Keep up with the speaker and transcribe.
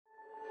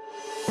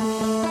The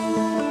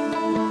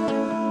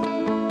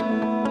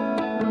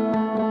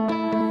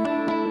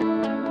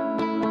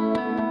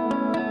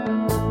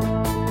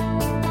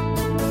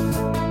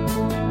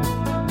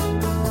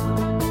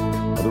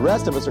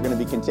rest of us are going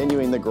to be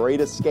continuing the Great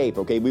Escape.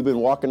 Okay, we've been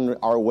walking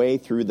our way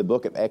through the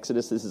book of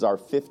Exodus. This is our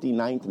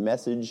 59th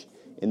message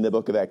in the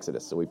book of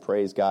Exodus, so we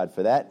praise God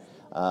for that.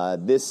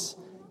 This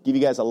give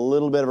you guys a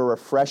little bit of a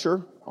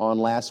refresher on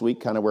last week,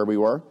 kind of where we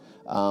were.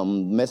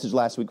 Message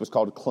last week was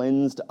called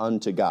 "Cleansed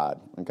unto God."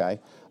 Okay,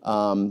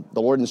 the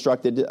Lord's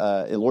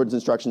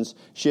instructions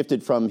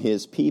shifted from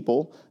His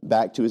people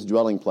back to His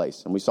dwelling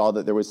place, and we saw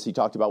that He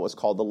talked about what's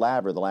called the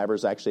laver. The laver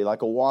is actually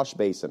like a wash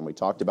basin. We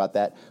talked about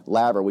that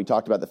laver. We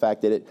talked about the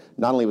fact that it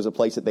not only was a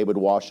place that they would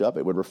wash up,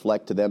 it would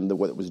reflect to them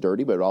what was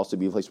dirty, but it would also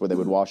be a place where they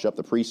would wash up.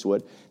 The priests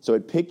would. So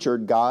it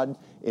pictured God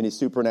in His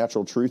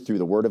supernatural truth through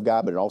the Word of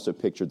God, but it also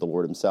pictured the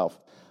Lord Himself.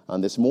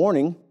 This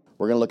morning,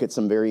 we're going to look at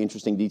some very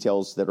interesting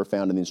details that are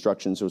found in the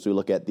instructions as we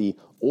look at the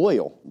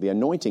oil, the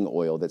anointing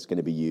oil that's going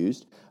to be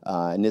used.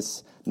 And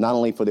this not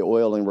only for the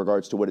oil in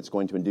regards to what it's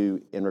going to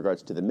do in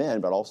regards to the men,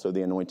 but also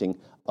the anointing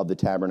of the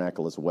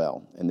tabernacle as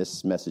well. And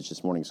this message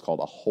this morning is called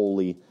a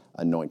holy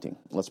anointing.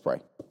 Let's pray.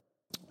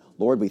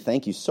 Lord, we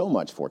thank you so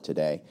much for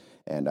today.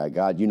 And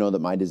God, you know that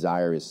my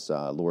desire is,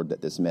 Lord,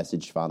 that this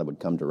message, Father, would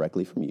come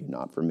directly from you,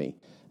 not from me.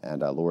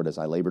 And Lord, as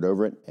I labored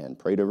over it and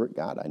prayed over it,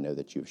 God, I know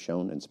that you've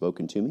shown and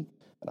spoken to me.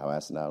 And I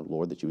ask now,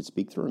 Lord, that you would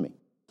speak through me.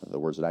 The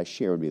words that I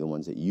share would be the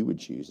ones that you would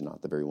choose,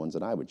 not the very ones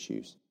that I would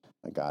choose.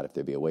 God, if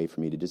there be a way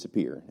for me to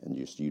disappear and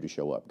just you to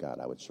show up, God,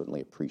 I would certainly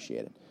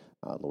appreciate it.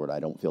 Lord, I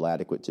don't feel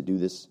adequate to do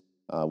this,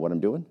 what I'm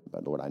doing,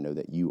 but Lord, I know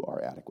that you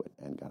are adequate.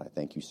 And God, I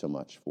thank you so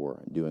much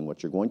for doing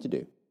what you're going to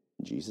do.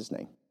 In Jesus'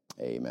 name,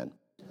 amen.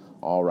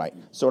 All right.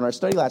 So in our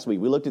study last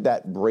week, we looked at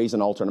that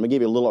brazen altar, and I'm going to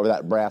give you a little of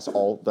that brass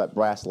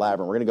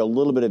laver. We're going to go a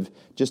little bit of,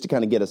 just to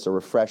kind of get us a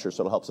refresher,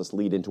 so it helps us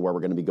lead into where we're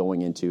going to be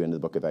going into the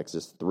book of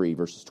Exodus 3,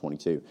 verses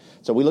 22.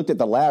 So we looked at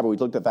the laver. We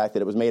looked at the fact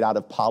that it was made out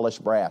of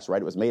polished brass,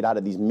 right? It was made out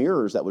of these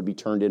mirrors that would be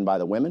turned in by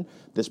the women.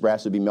 This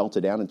brass would be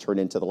melted down and turned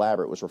into the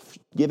laver. It was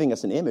giving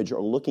us an image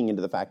or looking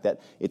into the fact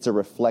that it's a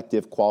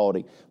reflective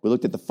quality. We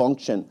looked at the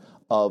function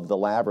of the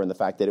laver and the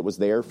fact that it was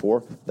there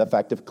for the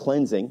fact of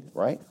cleansing,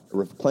 right?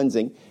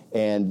 Cleansing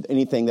and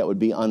anything that would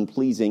be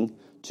unpleasing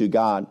to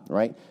God,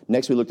 right?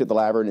 Next, we looked at the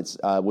laver, and it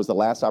was the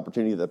last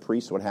opportunity that the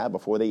priests would have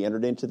before they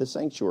entered into the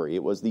sanctuary.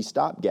 It was the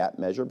stopgap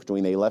measure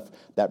between they left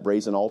that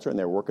brazen altar and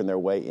they were working their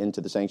way into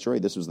the sanctuary.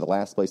 This was the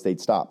last place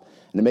they'd stop.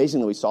 And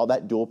amazingly, we saw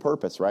that dual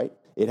purpose, right?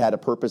 It had a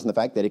purpose in the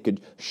fact that it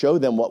could show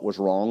them what was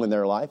wrong in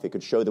their life. It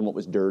could show them what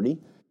was dirty.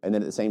 And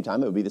then at the same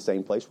time, it would be the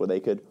same place where they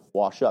could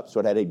wash up.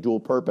 So it had a dual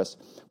purpose.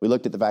 We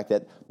looked at the fact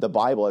that the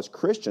Bible, as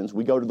Christians,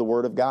 we go to the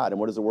Word of God. And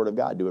what does the Word of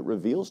God do? It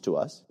reveals to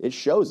us. It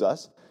shows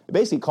us. It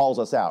basically calls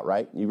us out,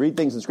 right? You read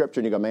things in Scripture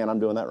and you go, man, I'm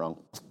doing that wrong.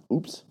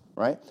 Oops,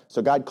 right?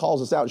 So God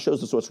calls us out and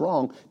shows us what's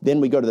wrong.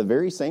 Then we go to the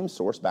very same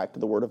source, back to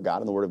the Word of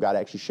God. And the Word of God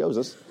actually shows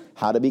us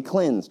how to be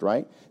cleansed,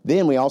 right?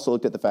 Then we also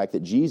looked at the fact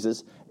that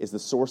Jesus is the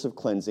source of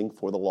cleansing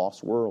for the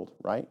lost world,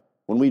 right?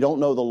 When we don't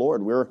know the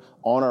Lord, we're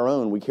on our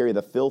own. We carry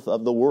the filth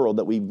of the world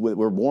that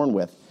we're born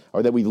with,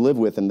 or that we live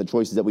with, and the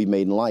choices that we've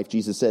made in life.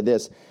 Jesus said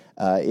this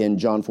in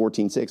John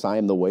 14:6, I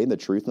am the way, and the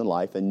truth, and the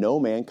life, and no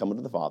man cometh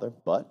to the Father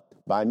but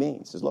by me.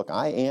 He says, look,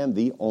 I am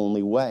the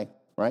only way,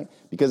 right?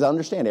 Because I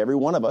understand every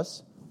one of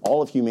us,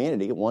 all of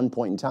humanity at one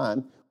point in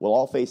time, will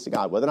all face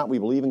God. Whether or not we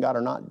believe in God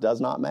or not does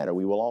not matter.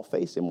 We will all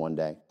face Him one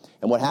day.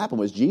 And what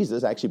happened was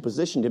Jesus actually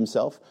positioned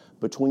Himself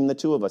between the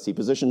two of us. He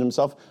positioned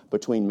Himself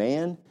between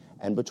man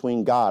and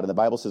between God. And the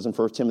Bible says in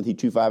 1 Timothy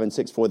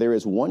 2:5-6, for there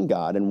is one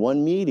God and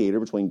one mediator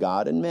between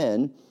God and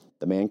men,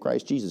 the man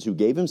Christ Jesus, who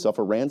gave Himself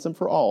a ransom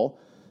for all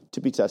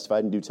to be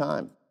testified in due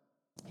time.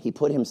 He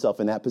put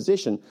Himself in that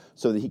position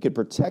so that He could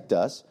protect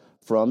us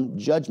from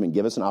judgment,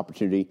 give us an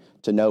opportunity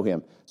to know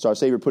Him. So our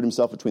Savior put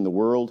Himself between the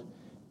world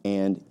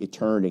and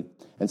eternity.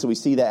 And so we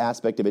see that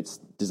aspect of its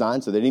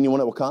design so that anyone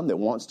that will come that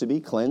wants to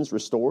be cleansed,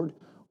 restored,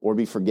 or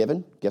be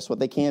forgiven, guess what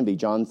they can be?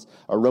 Romans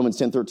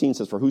 10:13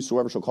 says, for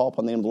whosoever shall call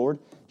upon the name of the Lord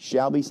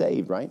shall be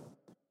saved, right?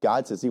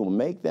 God says He will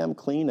make them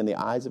clean in the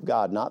eyes of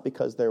God, not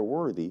because they're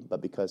worthy, but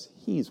because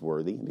He's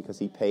worthy, and because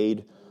He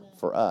paid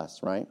for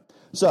us, right?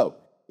 So,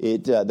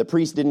 the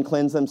priests didn't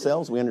cleanse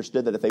themselves. We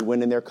understood that if they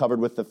went in there covered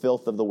with the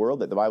filth of the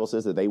world, that the Bible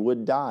says that they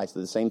would die. So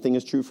the same thing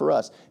is true for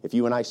us. If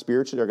you and I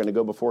spiritually are going to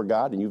go before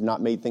God, and you've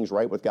not made things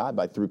right with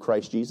God through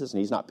Christ Jesus, and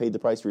He's not paid the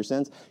price for your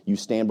sins, you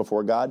stand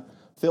before God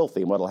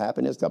filthy. And what will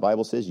happen is the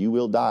Bible says you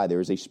will die. There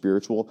is a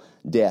spiritual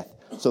death.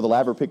 So the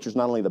laver pictures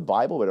not only the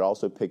Bible, but it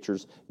also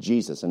pictures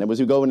Jesus. And as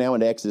we go now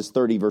into Exodus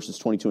 30, verses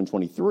 22 and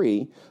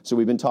 23, so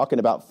we've been talking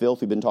about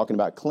filth, we've been talking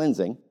about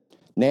cleansing.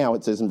 Now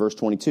it says in verse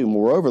 22,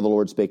 moreover, the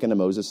Lord spake unto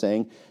Moses,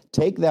 saying,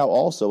 take thou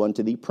also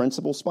unto thee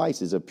principal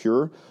spices of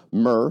pure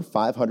myrrh,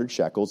 500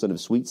 shekels, and of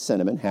sweet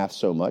cinnamon, half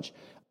so much,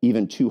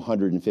 even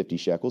 250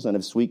 shekels, and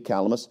of sweet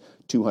calamus,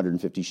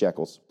 250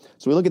 shekels.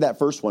 So we look at that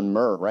first one,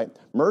 myrrh, right?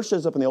 Myrrh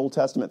shows up in the Old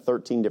Testament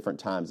 13 different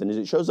times. And as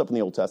it shows up in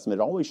the Old Testament,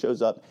 it always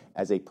shows up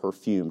as a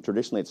perfume.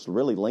 Traditionally, it's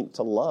really linked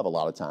to love a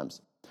lot of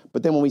times.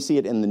 But then when we see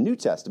it in the New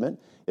Testament,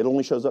 it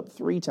only shows up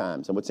 3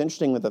 times. And what's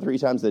interesting with the 3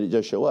 times that it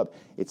does show up,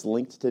 it's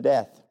linked to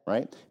death,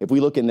 right? If we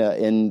look in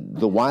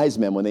the wise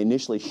men, when they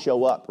initially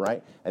show up,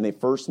 right, and they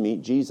first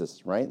meet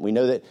Jesus, right? We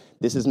know that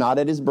this is not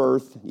at his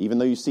birth, even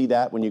though you see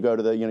that when you go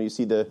to you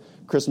see the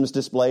Christmas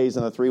displays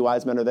and the 3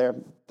 wise men are there.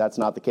 That's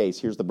not the case.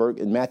 Here's the birth.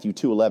 In Matthew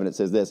 2:11, it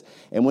says this,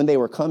 and when they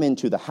were come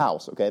into the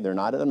house, okay, they're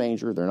not in a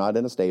manger, they're not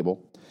in a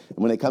stable. And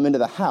when they come into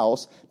the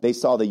house, they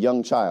saw the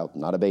young child,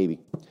 not a baby,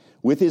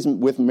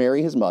 with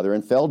Mary his mother,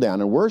 and fell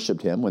down and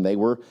worshipped him. When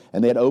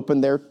they had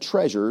opened their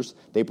treasures,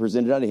 they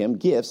presented unto him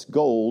gifts,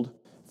 gold,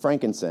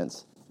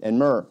 frankincense, and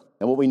myrrh.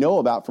 And what we know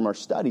about from our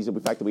studies is the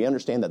fact that we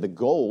understand that the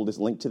gold is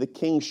linked to the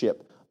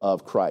kingship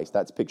of Christ.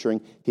 That's picturing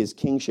his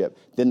kingship.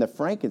 Then the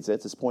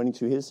frankincense is pointing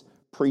to his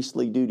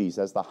priestly duties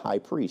as the high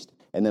priest.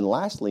 And then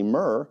lastly,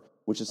 myrrh,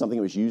 which is something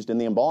that was used in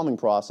the embalming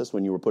process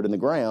when you were put in the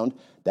ground.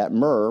 That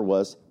myrrh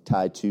was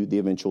tied to the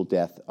eventual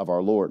death of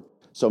our Lord.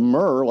 So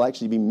myrrh will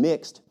actually be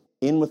mixed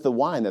in with the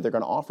wine that they're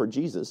going to offer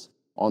Jesus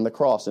on the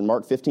cross. In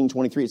Mark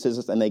 15:23, it says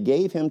this, and they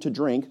gave him to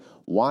drink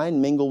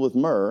wine mingled with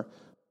myrrh,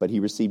 but he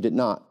received it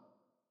not.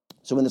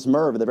 So in this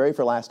myrrh, the very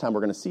last time we're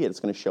going to see it, it's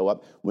going to show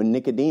up when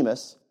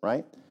Nicodemus,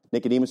 right?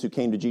 Nicodemus, who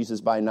came to Jesus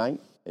by night,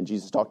 and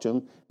Jesus talked to him,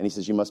 and he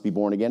says, you must be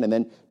born again. And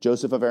then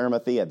Joseph of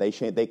Arimathea, they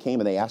came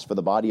and they asked for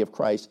the body of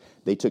Christ.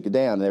 They took it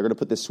down, and they're going to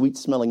put this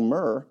sweet-smelling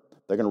myrrh,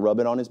 they're going to rub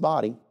it on his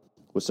body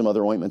with some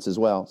other ointments as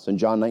well. So in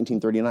John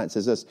 19:39, it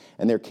says this,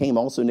 and there came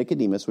also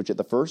Nicodemus, which at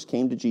the first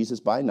came to Jesus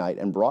by night,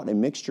 and brought a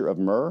mixture of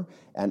myrrh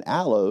and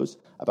aloes,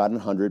 about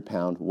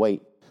 100-pound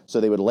weight. So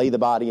they would lay the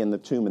body in the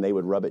tomb, and they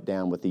would rub it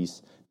down with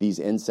these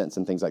incense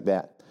and things like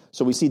that.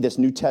 So we see this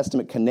New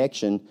Testament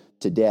connection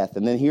to death.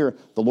 And then here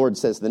the Lord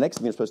says the next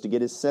thing they're supposed to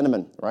get is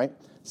cinnamon, right?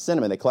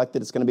 Cinnamon. They collect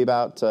it. It's going to be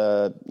about,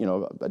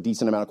 a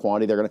decent amount of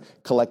quantity. They're going to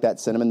collect that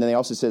cinnamon. Then they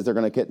also says they're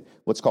going to get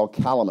what's called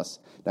calamus.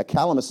 Now,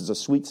 calamus is a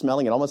sweet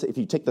smelling. And almost, if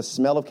you take the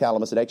smell of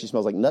calamus, it actually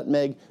smells like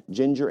nutmeg,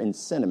 ginger, and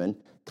cinnamon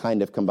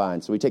kind of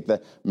combined. So we take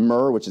the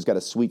myrrh, which has got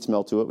a sweet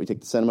smell to it. We take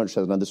the cinnamon, which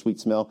has another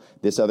sweet smell.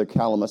 This other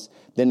calamus.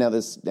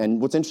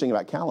 And what's interesting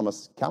about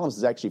calamus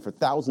is actually for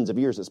thousands of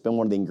years, it's been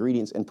one of the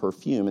ingredients in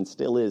perfume and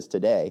still is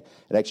today.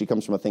 It actually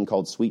comes from a thing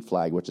called sweet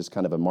flag, which is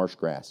kind of a marsh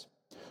grass.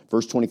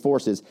 Verse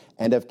 24 says,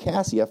 and of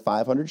cassia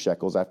 500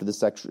 shekels after the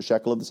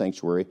shekel of the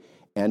sanctuary,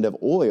 and of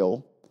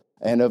oil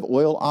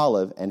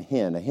olive and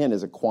hin. A hin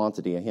is a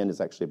quantity. A hin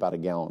is actually about a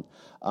gallon.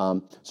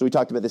 So we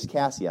talked about this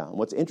cassia. And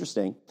what's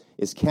interesting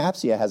is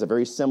cassia has a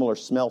very similar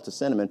smell to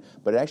cinnamon,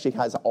 but it actually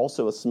has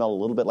also a smell a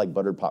little bit like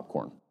buttered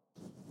popcorn.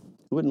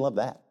 Who wouldn't love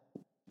that?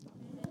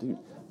 Dude,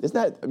 isn't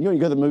that, you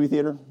go to the movie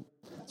theater?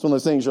 It's one of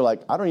those things you're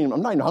like, I'm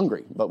not even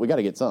hungry, but we got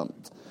to get some.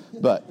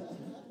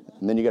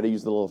 And then you got to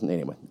use the little,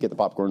 anyway, get the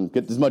popcorn,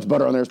 get as much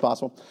butter on there as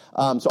possible.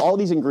 So all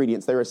these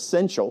ingredients, they're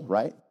essential,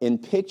 right,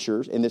 in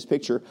this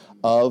picture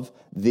of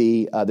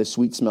the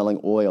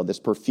sweet-smelling oil. This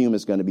perfume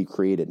is going to be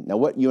created. Now,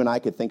 what you and I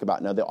could think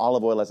about, now the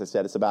olive oil, as I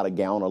said, it's about a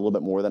gallon or a little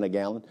bit more than a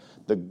gallon.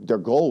 Their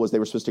goal was they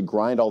were supposed to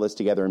grind all this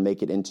together and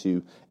make it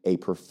into a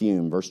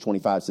perfume. Verse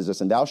 25 says this,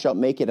 and thou shalt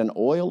make it an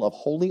oil of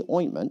holy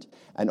ointment,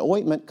 an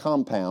ointment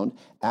compound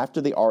after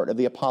the art of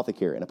the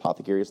apothecary. An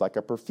apothecary is like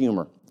a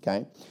perfumer.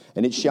 Okay,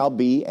 and it shall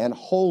be an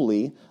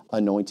holy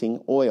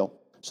anointing oil.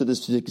 So the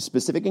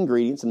specific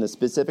ingredients and the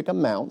specific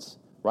amounts,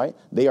 right,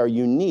 they are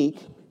unique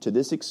to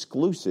this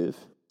exclusive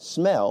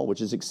smell,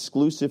 which is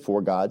exclusive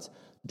for God's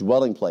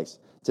dwelling place.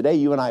 Today,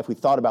 you and I, if we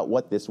thought about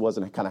what this was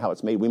and kind of how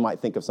it's made, we might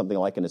think of something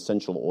like an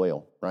essential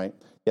oil, right?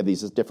 You have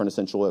these different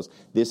essential oils.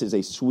 This is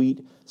a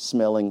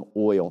sweet-smelling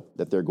oil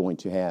that they're going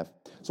to have.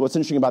 So what's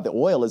interesting about the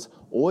oil is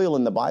oil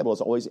in the Bible is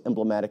always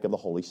emblematic of the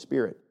Holy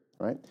Spirit.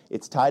 Right?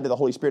 It's tied to the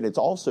Holy Spirit. It's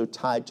also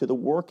tied to the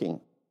working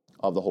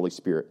of the Holy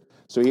Spirit.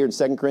 So here in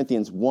 2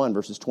 Corinthians 1,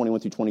 verses 21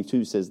 through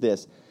 22 says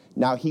this,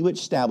 now he which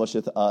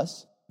establisheth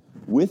us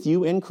with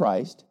you in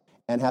Christ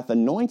and hath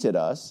anointed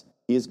us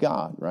is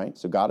God, right?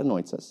 So God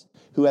anoints us,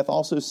 who hath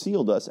also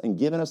sealed us and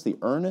given us the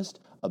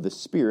earnest of the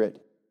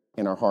Spirit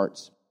in our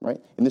hearts,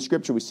 right? In the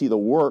scripture, we see the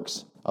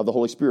works of the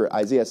Holy Spirit.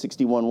 Isaiah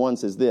 61:1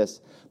 says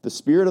this, the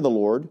Spirit of the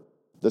Lord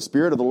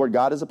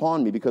God is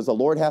upon me, because the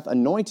Lord hath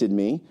anointed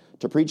me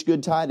to preach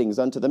good tidings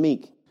unto the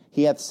meek.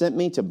 He hath sent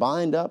me to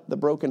bind up the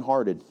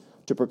brokenhearted,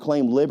 to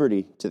proclaim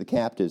liberty to the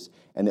captives,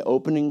 and the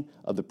opening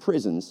of the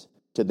prisons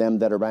to them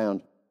that are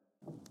bound.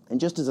 And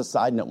just as a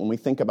side note, when we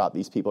think about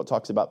these people, it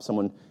talks about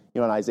someone,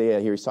 in Isaiah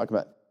here, he's talking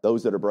about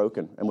those that are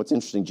broken. And what's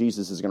interesting,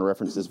 Jesus is going to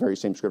reference this very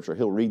same scripture.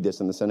 He'll read this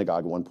in the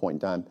synagogue at one point in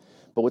time.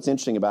 But what's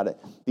interesting about it,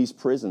 these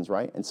prisons,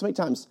 right? And so many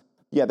times,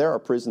 yeah, there are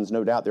prisons,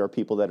 no doubt. There are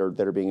people that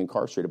are being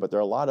incarcerated, but there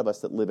are a lot of us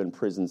that live in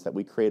prisons that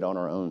we create on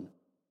our own,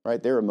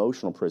 right? They're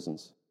emotional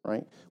prisons,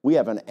 right? We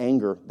have an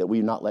anger that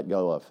we've not let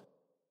go of,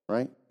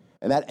 right?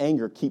 And that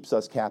anger keeps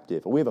us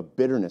captive. We have a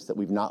bitterness that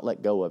we've not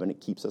let go of, and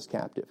it keeps us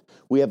captive.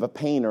 We have a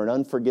pain or an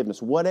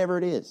unforgiveness, whatever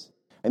it is.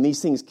 And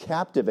these things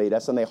captivate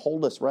us, and they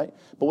hold us, right?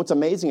 But what's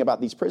amazing about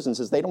these prisons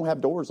is they don't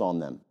have doors on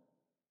them.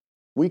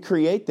 We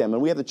create them,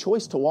 and we have the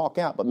choice to walk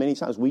out, but many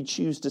times we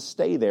choose to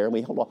stay there, and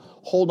we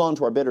hold on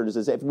to our bitterness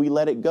as if we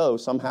let it go.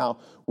 Somehow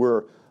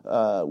we're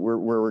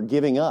we're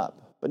giving up.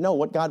 But no,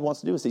 what God wants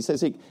to do is he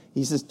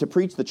says to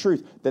preach the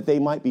truth that they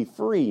might be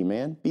free,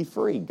 man. Be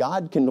free.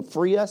 God can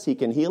free us. He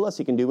can heal us.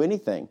 He can do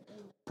anything.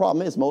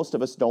 Problem is, most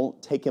of us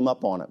don't take him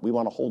up on it. We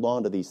want to hold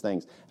on to these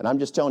things. And I'm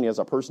just telling you, as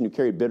a person who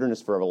carried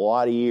bitterness for a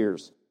lot of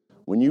years,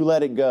 when you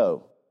let it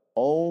go,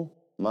 oh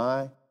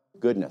my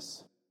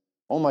goodness,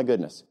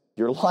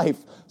 your life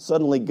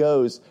suddenly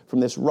goes from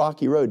this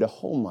rocky road to,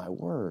 oh my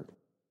word.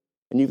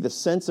 And you have the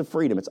sense of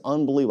freedom. It's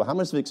unbelievable. How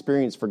much have you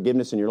experienced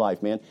forgiveness in your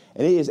life, man?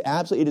 And it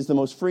is the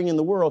most freeing in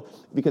the world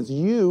because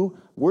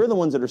we're the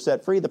ones that are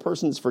set free. The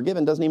person that's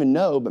forgiven doesn't even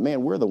know, but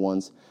man, we're the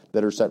ones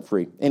that are set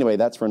free. Anyway,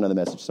 that's for another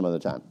message some other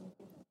time.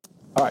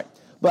 All right.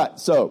 But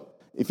so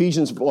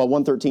Ephesians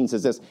 1:13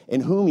 says this,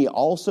 in whom ye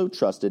also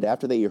trusted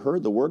after that ye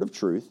heard the word of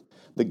truth,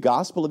 the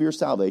gospel of your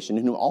salvation,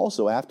 in whom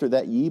also after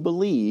that ye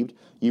believed,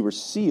 ye were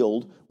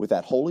sealed with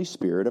that Holy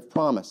Spirit of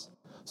promise.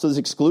 So this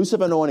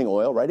exclusive anointing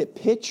oil, right? It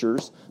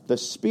pictures the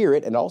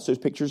Spirit and also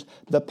pictures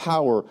the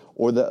power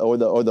or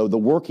the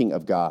working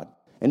of God.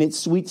 And its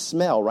sweet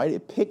smell, right?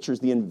 It pictures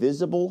the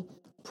invisible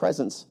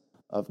presence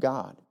of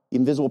God, the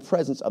invisible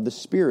presence of the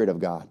Spirit of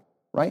God,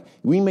 right?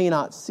 We may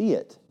not see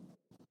it,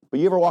 but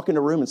you ever walk in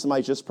a room and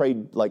somebody's just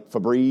prayed like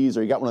Febreze,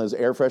 or you got one of those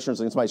air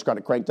fresheners and somebody's got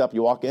it cranked up,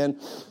 you walk in,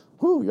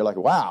 whew, you're like,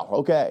 wow,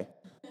 okay.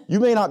 You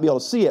may not be able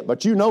to see it,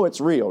 but you know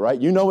it's real, right?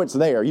 You know it's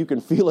there. You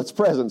can feel its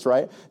presence,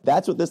 right?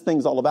 That's what this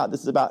thing's all about.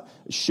 This is about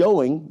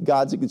showing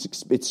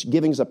it's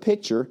giving us a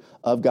picture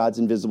of God's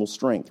invisible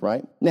strength,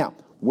 right? Now,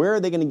 where are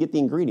they going to get the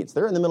ingredients?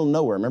 They're in the middle of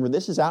nowhere. Remember,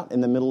 this is out in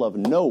the middle of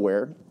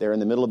nowhere. They're in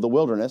the middle of the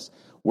wilderness.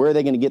 Where are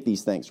they going to get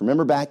these things?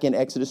 Remember back in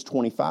Exodus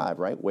 25,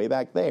 right? Way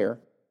back there,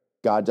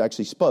 God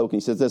actually spoke,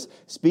 and he says this,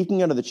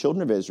 speaking unto the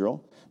children of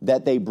Israel,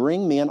 that they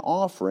bring me an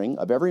offering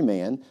of every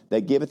man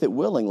that giveth it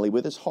willingly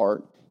with his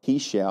heart, he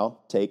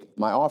shall take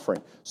my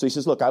offering. So he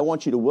says, look, I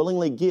want you to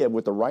willingly give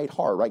with the right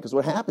heart, right? Because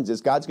what happens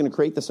is God's going to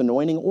create this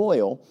anointing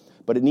oil,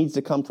 but it needs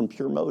to come from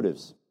pure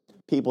motives.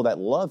 People that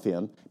love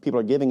him, people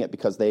are giving it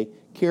because they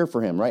care for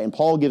him, right? And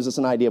Paul gives us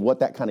an idea of what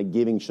that kind of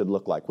giving should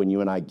look like when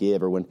you and I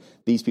give or when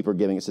these people are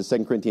giving. It says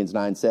 2 Corinthians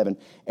 9:7,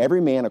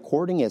 every man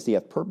according as he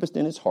hath purposed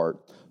in his heart,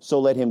 so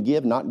let him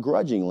give not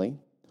grudgingly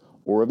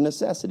or of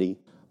necessity,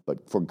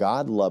 but for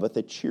God loveth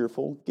a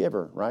cheerful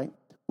giver, right?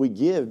 We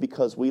give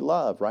because we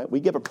love, right? We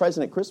give a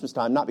present at Christmas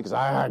time, not because,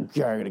 I'm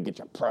going to get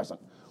you a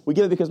present. We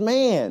give it because,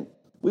 man,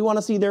 we want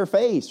to see their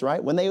face,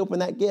 right? When they open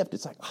that gift,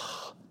 it's like,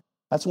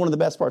 that's one of the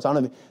best parts. I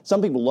don't know.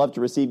 Some people love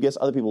to receive gifts.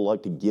 Other people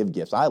love to give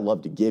gifts. I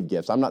love to give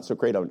gifts. I'm not so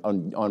great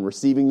on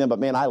receiving them, but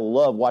man, I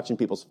love watching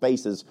people's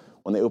faces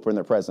when they open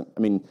their present. I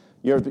mean,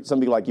 some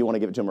people like, you want to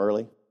give it to them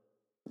early?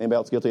 Anybody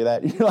else guilty of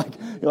that?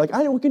 You're like,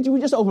 I know. Could we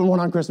just open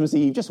one on Christmas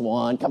Eve? Just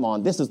one. Come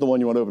on. This is the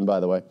one you want to open, by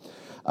the way.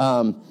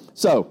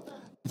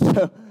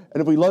 And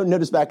if we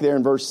notice back there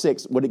in verse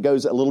 6, when it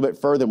goes a little bit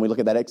further, and we look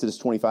at that Exodus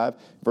 25,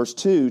 verse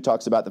 2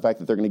 talks about the fact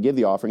that they're going to give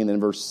the offering. And then in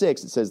verse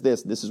 6, it says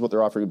this is what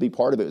their offering would be.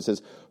 Part of it, it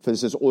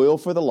says oil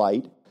for the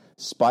light,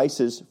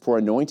 spices for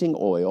anointing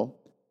oil,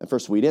 and for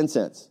sweet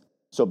incense.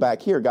 So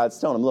back here, God's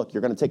telling them, look,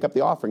 you're going to take up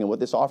the offering, and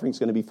what this offering is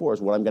going to be for is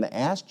what I'm going to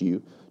ask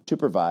you to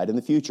provide in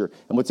the future.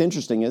 And what's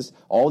interesting is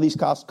all these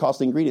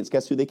costly ingredients,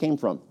 guess who they came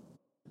from?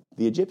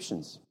 The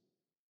Egyptians.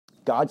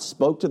 God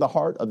spoke to the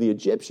heart of the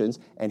Egyptians,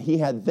 and he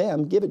had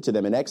them give it to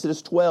them. In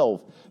Exodus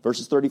 12,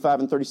 verses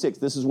 35 and 36,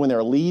 this is when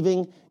they're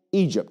leaving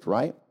Egypt,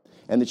 right?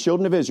 And the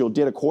children of Israel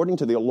did according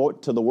to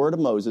the word of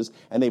Moses,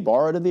 and they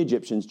borrowed of the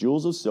Egyptians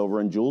jewels of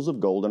silver and jewels of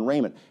gold and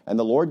raiment. And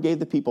the Lord gave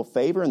the people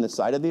favor in the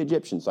sight of the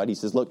Egyptians. Right? He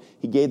says, look,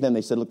 he gave them,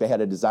 they said, look, they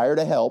had a desire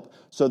to help,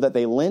 so that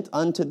they lent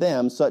unto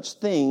them such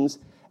things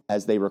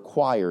as they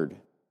required.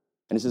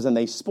 And it says, and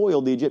they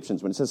spoiled the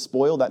Egyptians. When it says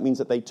spoil, that means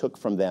that they took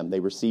from them, they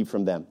received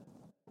from them.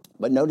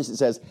 But notice it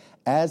says,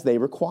 as they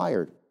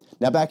required.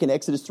 Now back in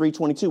Exodus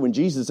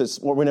 3:22,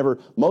 whenever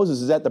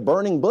Moses is at the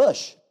burning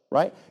bush,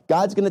 right?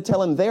 God's going to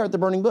tell him there at the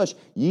burning bush,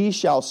 ye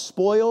shall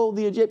spoil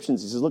the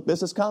Egyptians. He says, look,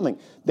 this is coming.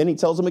 Then he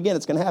tells them again,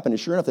 it's going to happen. And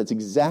sure enough, that's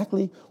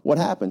exactly what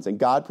happens. And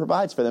God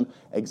provides for them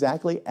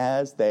exactly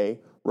as they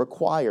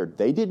required.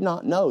 They did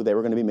not know they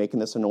were going to be making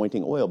this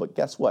anointing oil. But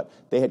guess what?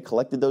 They had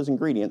collected those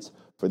ingredients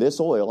for this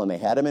oil, and they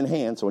had them in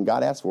hand. So when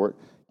God asked for it,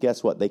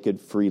 guess what? They could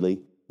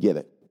freely give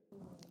it.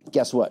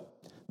 Guess what?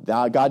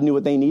 God knew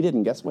what they needed,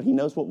 and guess what? He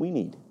knows what we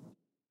need.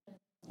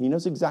 He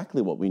knows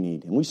exactly what we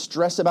need. And we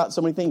stress about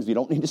so many things we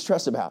don't need to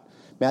stress about.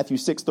 Matthew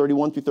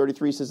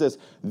 6:31-33 says this,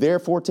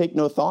 therefore take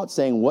no thought,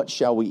 saying, what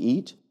shall we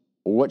eat?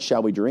 Or what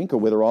shall we drink? Or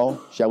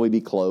withal shall we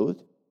be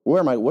clothed? What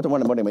am I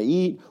going to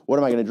eat? What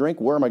am I going to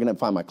drink? Where am I going to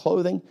find my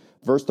clothing?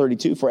 Verse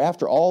 32, for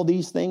after all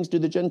these things do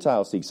the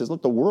Gentiles seek. He says,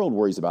 look, the world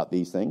worries about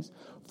these things.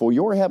 For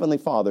your heavenly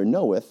Father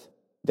knoweth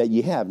that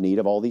ye have need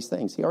of all these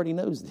things. He already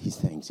knows these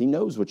things. He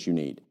knows what you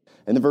need.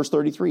 And then verse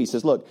 33, he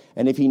says, look,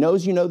 and if he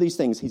knows you know these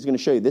things, he's going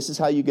to show you this is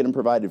how you get them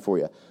provided for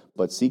you.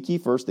 But seek ye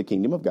first the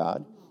kingdom of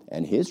God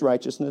and his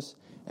righteousness,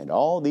 and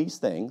all these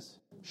things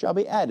shall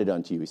be added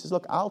unto you. He says,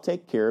 look, I'll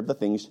take care of the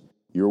things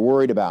you're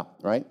worried about,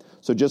 right?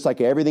 So just like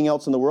everything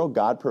else in the world,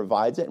 God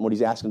provides it. And what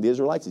he's asking the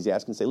Israelites, he's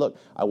asking, say, look,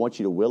 I want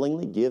you to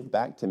willingly give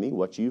back to me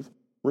what you've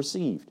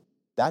received.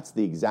 That's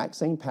the exact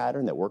same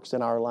pattern that works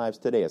in our lives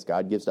today. As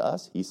God gives to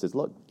us, he says,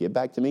 look, give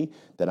back to me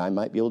that I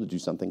might be able to do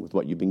something with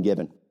what you've been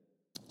given.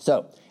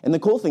 So, and the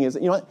cool thing is,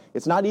 you know what?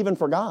 It's not even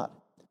for God.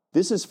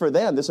 This is for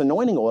them. This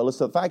anointing oil is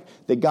the fact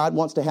that God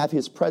wants to have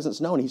his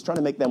presence known. He's trying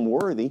to make them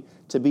worthy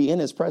to be in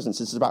his presence.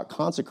 This is about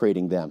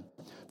consecrating them.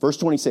 Verse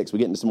 26, we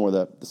get into some more of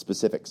the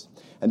specifics.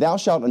 And thou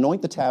shalt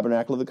anoint the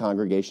tabernacle of the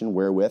congregation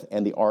wherewith,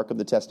 and the ark of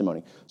the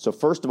testimony. So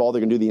first of all, they're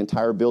going to do the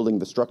entire building,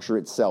 the structure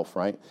itself,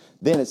 right?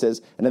 Then it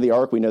says, and then the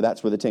ark, we know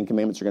that's where the Ten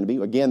Commandments are going to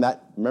be. Again,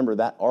 remember,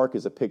 that ark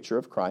is a picture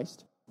of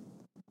Christ.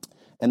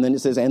 And then it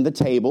says, and the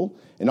table,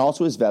 and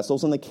also his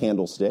vessels, and the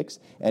candlesticks,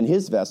 and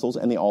his vessels,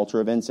 and the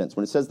altar of incense.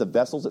 When it says the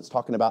vessels, it's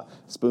talking about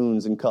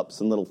spoons and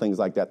cups and little things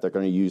like that they're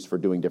going to use for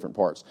doing different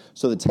parts.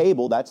 So the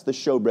table, that's the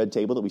showbread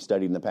table that we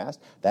studied in the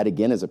past. That,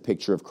 again, is a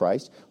picture of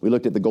Christ. We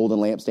looked at the golden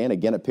lampstand,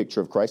 again, a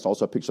picture of Christ,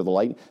 also a picture of the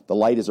light. The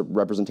light is a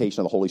representation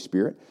of the Holy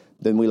Spirit.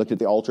 Then we looked at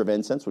the altar of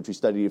incense, which we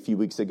studied a few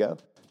weeks ago.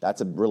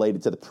 That's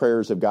related to the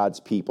prayers of God's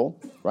people,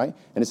 right?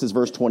 And this is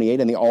verse 28,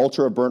 and the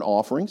altar of burnt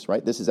offerings,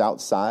 right? This is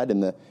outside in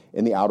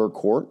the outer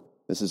court.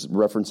 This is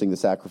referencing the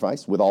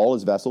sacrifice with all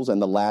his vessels and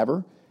the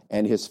laver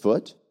and his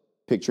foot,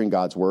 picturing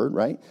God's word,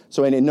 right?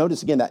 So, and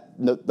notice again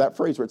that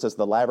phrase where it says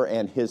the laver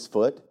and his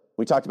foot.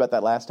 We talked about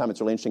that last time.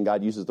 It's really interesting.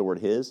 God uses the word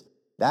his.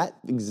 That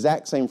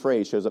exact same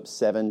phrase shows up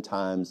 7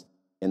 times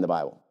in the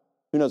Bible.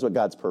 Who knows what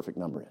God's perfect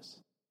number is?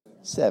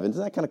 7.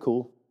 Isn't that kind of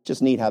cool?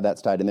 Just neat how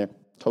that's tied in there.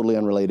 Totally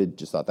unrelated.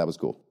 Just thought that was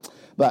cool.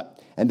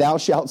 But, and thou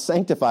shalt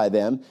sanctify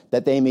them,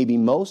 that they may be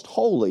most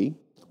holy.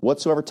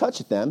 Whatsoever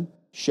toucheth them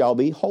shall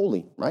be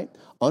holy, right?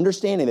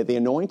 Understanding that the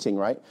anointing,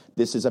 right?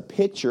 This is a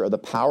picture of the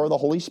power of the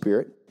Holy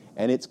Spirit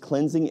and its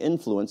cleansing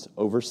influence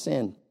over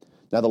sin.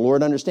 Now, the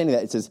Lord understanding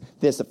that, it says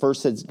this, the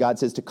first says, God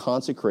says to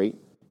consecrate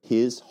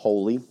his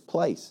holy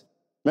place.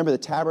 Remember, the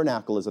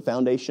tabernacle is the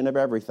foundation of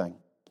everything.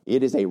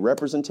 It is a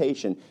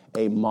representation,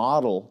 a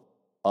model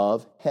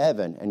of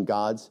heaven and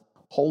God's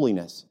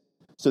holiness.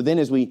 So then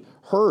as we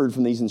heard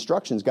from these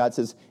instructions, God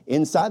says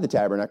inside the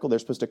tabernacle, they're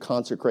supposed to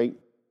consecrate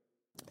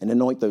and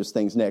anoint those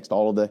things next,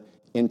 all of the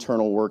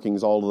internal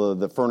workings, all of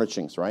the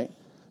furnishings, right?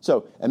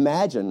 So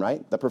imagine,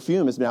 right, the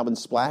perfume has now been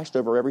splashed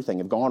over everything.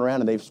 They've gone around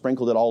and they've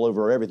sprinkled it all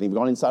over everything. They've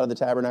gone inside of the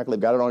tabernacle. They've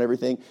got it on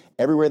everything,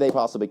 everywhere they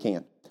possibly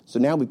can. So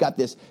now we've got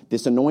this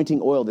anointing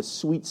oil, this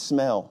sweet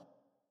smell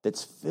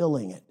that's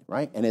filling it,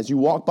 right? And as you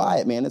walk by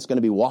it, man, it's going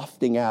to be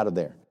wafting out of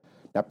there.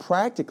 Now,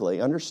 practically,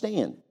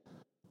 understand,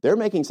 they're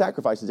making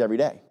sacrifices every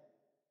day,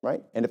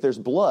 right? And if there's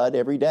blood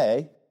every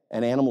day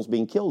and animals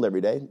being killed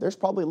every day, there's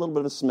probably a little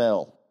bit of a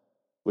smell,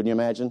 wouldn't you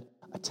imagine,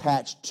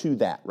 attached to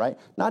that, right?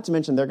 Not to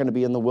mention they're going to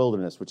be in the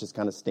wilderness, which is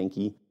kind of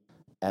stinky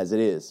as it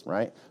is,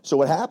 right? So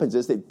what happens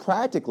is that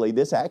practically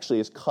this actually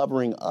is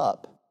covering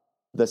up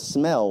the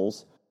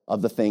smells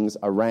of the things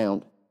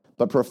around.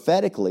 But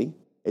prophetically,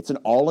 it's an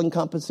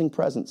all-encompassing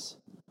presence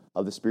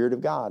of the Spirit of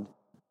God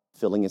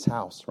filling his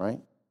house, right?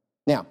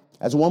 Now,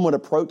 as one would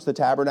approach the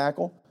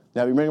tabernacle,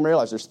 now you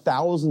realize there's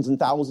thousands and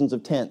thousands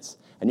of tents,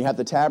 and you have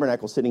the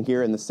tabernacle sitting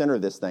here in the center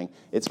of this thing.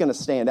 It's going to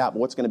stand out, but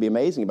what's going to be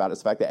amazing about it is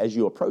the fact that as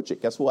you approach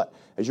it, guess what?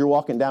 As you're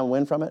walking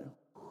downwind from it,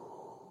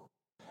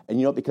 and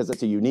you know, because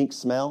it's a unique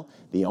smell,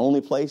 the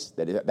only place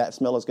that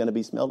smell is going to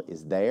be smelled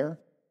is there.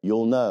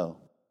 You'll know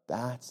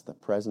that's the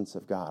presence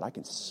of God. I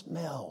can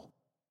smell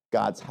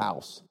God's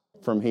house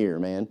from here,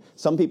 man.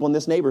 Some people in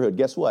this neighborhood,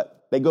 guess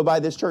what? They go by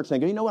this church and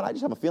they go, you know what? I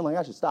just have a feeling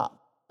I should stop.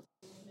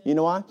 You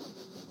know why?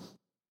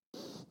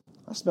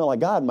 I smell like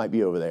God might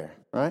be over there,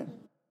 right?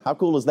 How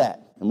cool is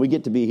that? And we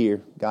get to be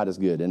here. God is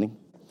good, isn't he?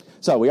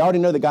 So we already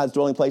know that God's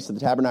dwelling place of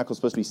the tabernacle is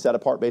supposed to be set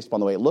apart based upon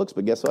the way it looks,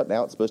 but guess what?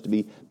 Now it's supposed to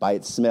be by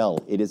its smell.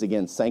 It is,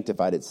 again,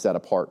 sanctified. It's set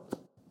apart.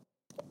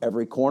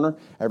 Every corner,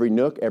 every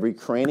nook, every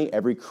cranny,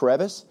 every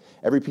crevice,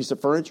 every piece of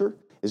furniture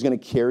is going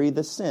to carry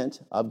the scent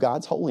of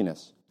God's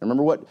holiness.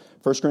 Remember what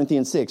 1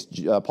 Corinthians 6,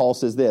 Paul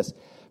says this.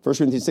 1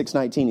 Corinthians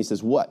 6:19, he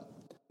says, what?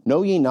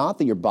 Know ye not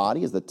that your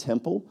body is the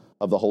temple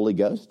of the Holy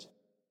Ghost,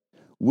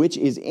 which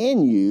is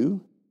in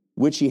you,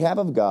 which ye have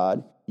of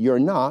God, you're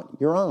not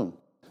your own.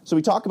 So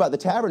we talk about the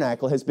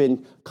tabernacle has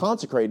been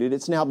consecrated.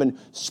 It's now been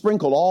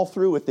sprinkled all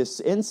through with this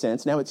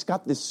incense. Now it's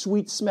got this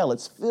sweet smell.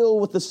 It's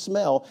filled with the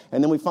smell.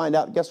 And then we find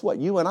out, guess what?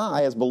 You and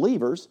I, as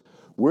believers,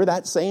 we're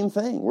that same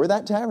thing. We're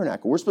that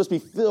tabernacle. We're supposed to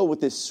be filled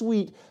with this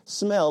sweet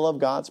smell of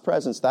God's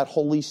presence, that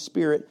Holy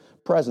Spirit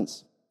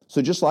presence.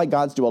 So just like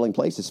God's dwelling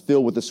place is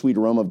filled with the sweet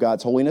aroma of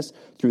God's holiness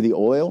through the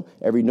oil,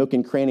 every nook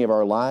and cranny of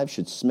our lives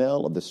should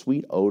smell of the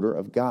sweet odor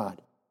of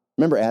God.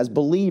 Remember, as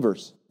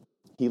believers,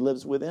 he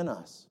lives within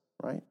us,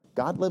 right?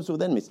 God lives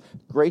within me.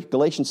 Great.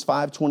 Galatians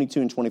 5:22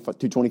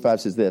 and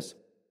 25 says this,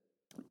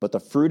 but the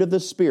fruit of the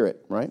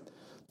Spirit, right?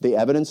 The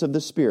evidence of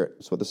the Spirit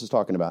is what this is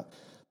talking about.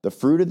 The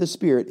fruit of the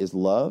Spirit is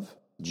love,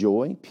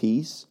 joy,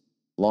 peace,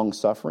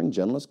 long-suffering,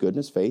 gentleness,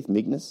 goodness, faith,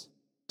 meekness,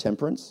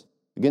 temperance.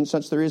 Against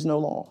such there is no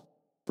law.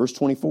 Verse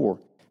 24,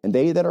 and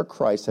they that are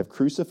Christ have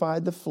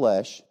crucified the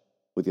flesh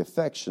with the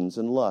affections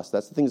and lusts.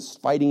 That's the thing that's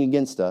fighting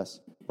against us,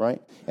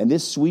 right? And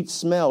this sweet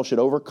smell should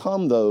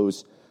overcome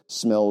those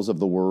smells of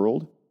the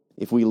world.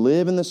 If we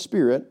live in the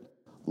Spirit,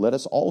 let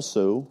us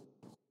also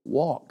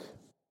walk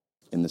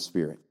in the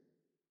Spirit.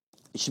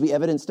 It should be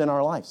evidenced in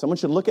our life. Someone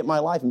should look at my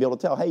life and be able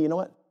to tell, hey, you know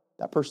what?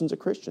 That person's a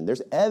Christian.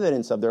 There's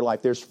evidence of their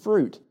life. There's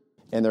fruit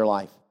in their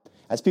life.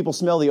 As people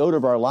smell the odor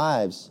of our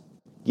lives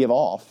give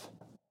off,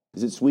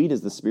 is it sweet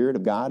as the Spirit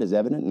of God is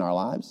evident in our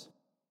lives?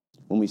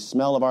 When we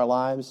smell of our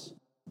lives,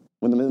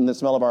 when the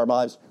smell of our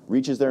lives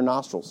reaches their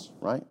nostrils,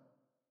 right?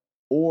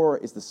 Or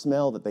is the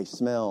smell that they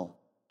smell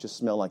just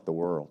smell like the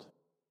world?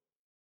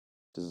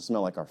 Does it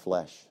smell like our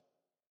flesh?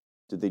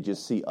 Did they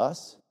just see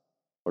us,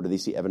 or do they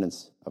see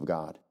evidence of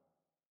God?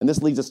 And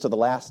this leads us to the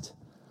last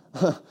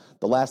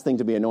thing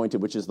to be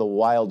anointed, which is the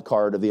wild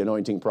card of the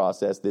anointing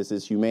process. This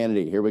is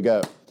humanity. Here we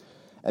go.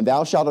 And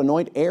thou shalt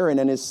anoint Aaron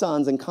and his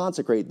sons and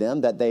consecrate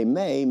them, that they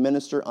may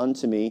minister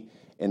unto me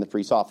in the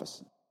priest's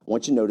office. I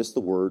want you to notice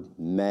the word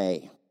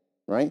may,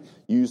 right?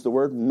 Use the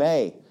word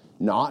may,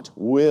 not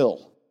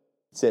will.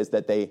 It says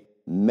that they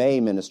may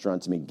minister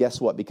unto me. Guess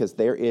what? Because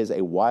there is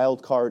a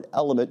wild card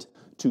element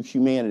to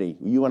humanity.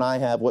 You and I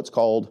have what's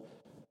called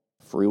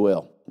free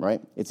will,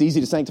 right? It's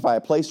easy to sanctify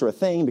a place or a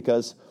thing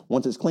because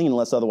once it's clean,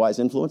 unless otherwise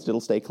influenced,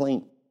 it'll stay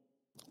clean.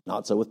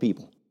 Not so with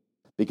people,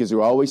 because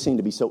we always seem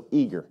to be so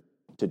eager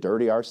to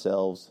dirty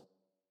ourselves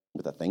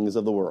with the things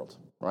of the world,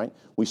 right?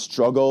 We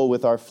struggle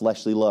with our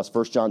fleshly lust.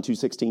 1 John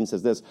 2:16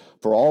 says this,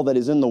 for all that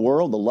is in the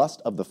world, the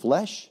lust of the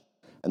flesh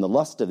and the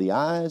lust of the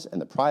eyes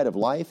and the pride of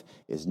life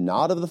is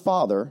not of the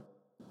Father,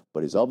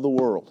 but is of the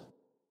world.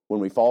 When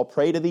we fall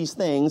prey to these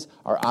things,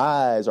 our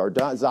eyes, our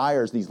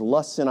desires, these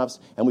lusts in us,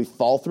 and we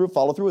follow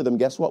through with them,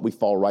 guess what? We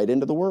fall right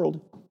into the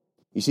world.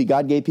 You see,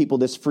 God gave people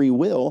this free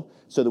will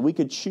so that we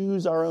could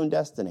choose our own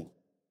destiny.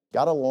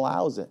 God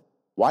allows it.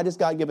 Why does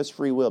God give us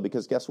free will?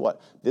 Because guess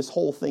what? This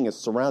whole thing is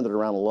surrounded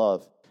around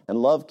love, and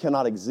love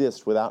cannot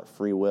exist without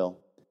free will.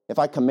 If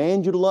I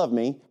command you to love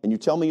me, and you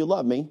tell me you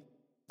love me,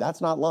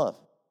 that's not love,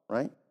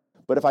 right?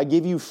 But if I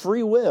give you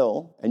free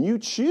will, and you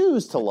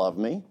choose to love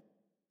me,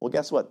 well,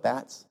 guess what?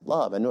 That's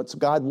love. And what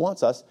God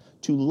wants us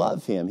to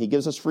love him. He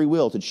gives us free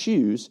will to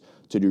choose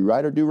to do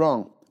right or do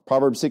wrong.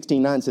 Proverbs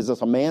 16:9 says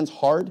this, a man's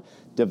heart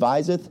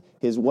deviseth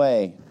his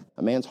way.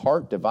 A man's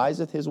heart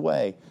deviseth his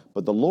way,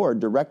 but the Lord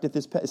directeth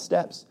his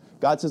steps.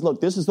 God says,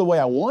 look, this is the way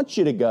I want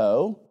you to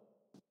go,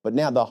 but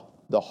now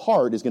the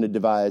heart is going to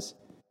devise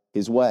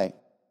his way.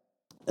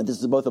 And this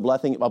is both a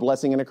blessing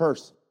and a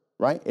curse,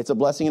 right? It's a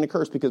blessing and a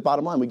curse because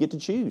bottom line, we get to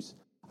choose.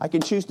 I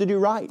can choose to do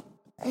right.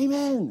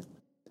 Amen.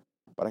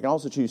 But I can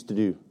also choose to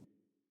do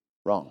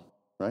wrong,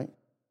 right?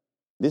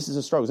 This is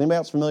a struggle. Is anybody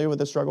else familiar with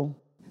this struggle?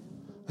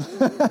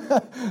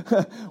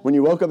 When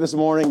you woke up this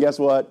morning, guess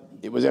what?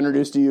 It was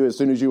introduced to you as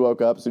soon as you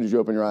woke up, as soon as you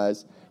open your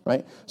eyes,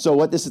 right? So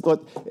in 1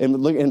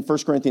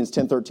 Corinthians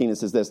 10:13, it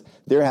says this,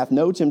 there hath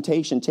no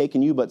temptation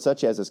taken you but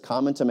such as is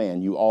common to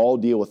man. You all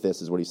deal with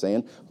this, is what he's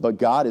saying. But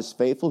God is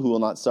faithful, who will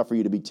not suffer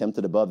you to be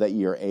tempted above that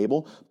ye are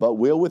able, but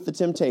will with the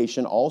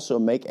temptation also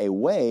make a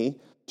way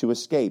to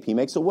escape. He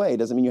makes a way,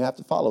 doesn't mean you have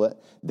to follow it,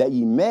 that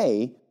ye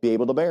may be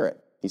able to bear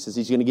it. He says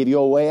he's going to give you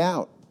a way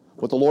out.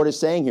 What the Lord is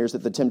saying here is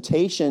that the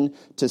temptation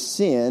to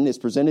sin is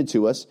presented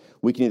to us.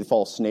 We can either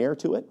fall snare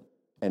to it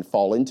and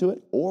fall into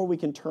it, or we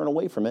can turn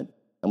away from it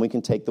and we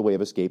can take the way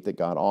of escape that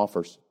God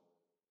offers.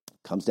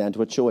 Comes down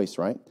to a choice,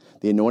 right?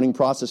 The anointing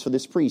process for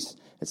this priest,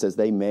 it says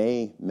they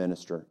may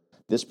minister.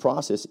 This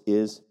process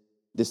is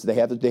this. They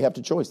have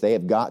to choice. They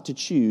have got to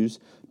choose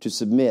to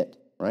submit.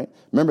 Right?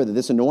 Remember that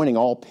this anointing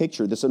oil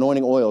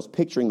is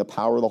picturing the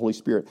power of the Holy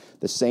Spirit.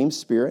 The same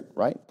Spirit,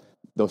 right?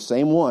 The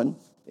same one,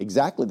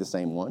 exactly the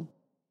same one,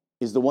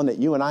 is the one that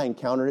you and I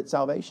encountered at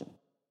salvation.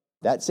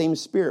 That same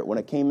Spirit, when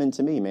it came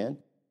into me, man,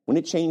 when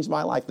it changed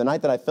my life, the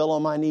night that I fell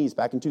on my knees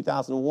back in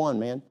 2001,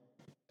 man,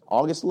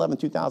 August 11,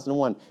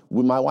 2001,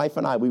 when my wife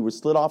and I, we were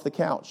slid off the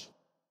couch,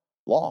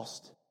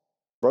 lost,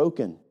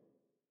 broken,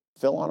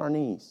 fell on our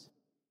knees,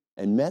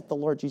 and met the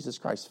Lord Jesus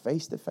Christ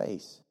face to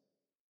face.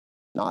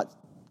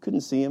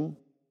 Couldn't see him,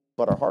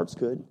 but our hearts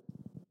could.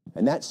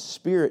 And that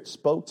Spirit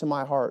spoke to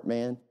my heart,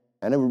 man.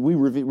 And we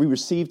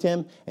received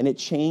him, and it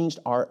changed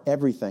our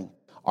everything.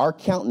 Our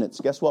countenance,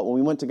 guess what? When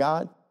we went to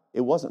God,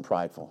 it wasn't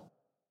prideful.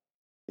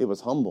 It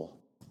was humble,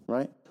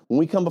 right? When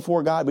we come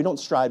before God, we don't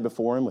stride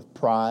before him with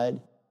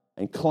pride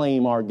and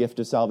claim our gift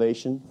of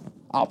salvation.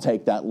 I'll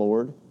take that,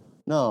 Lord.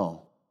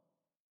 No.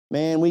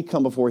 Man, we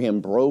come before him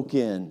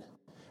broken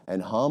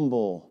and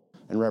humble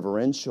and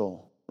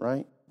reverential,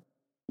 right?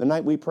 The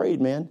night we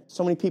prayed, man,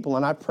 so many people,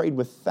 and I prayed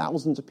with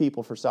thousands of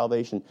people for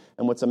salvation.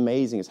 And what's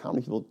amazing is how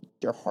many people,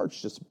 their hearts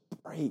just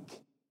break.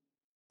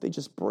 They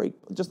just break.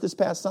 Just this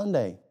past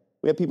Sunday,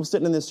 we had people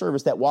sitting in this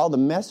service that while the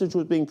message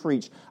was being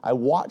preached, I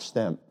watched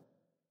them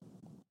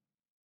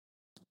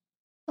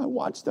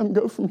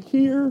go from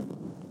here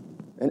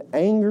and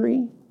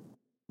angry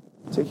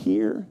to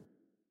here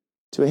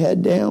to a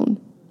head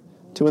down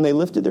to when they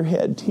lifted their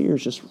head,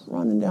 tears just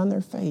running down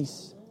their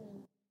face.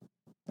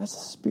 That's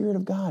the Spirit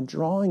of God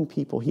drawing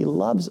people. He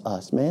loves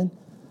us, man.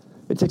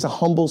 It takes a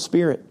humble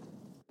spirit.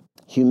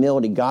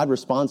 Humility. God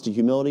responds to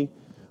humility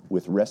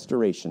with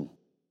restoration.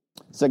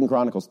 2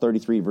 Chronicles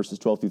 33, verses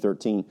 12 through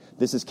 13.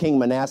 This is King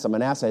Manasseh.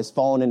 Manasseh has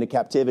fallen into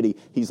captivity.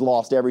 He's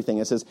lost everything.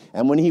 It says,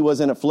 and when he was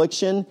in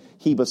affliction,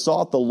 he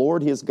besought the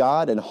Lord his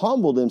God and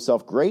humbled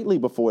himself greatly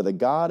before the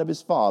God of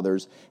his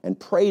fathers and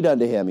prayed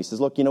unto him. He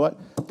says, look, you know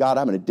what? God,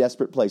 I'm in a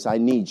desperate place. I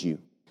need you.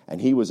 And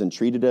he was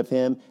entreated of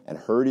him and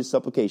heard his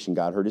supplication.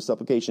 God heard his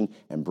supplication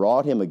and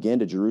brought him again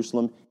to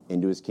Jerusalem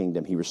into his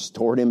kingdom. He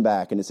restored him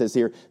back. And it says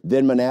here,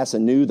 then Manasseh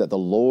knew that the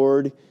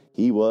Lord,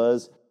 he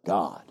was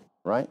God,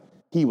 right?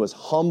 He was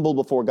humble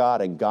before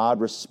God, and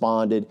God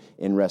responded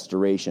in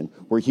restoration.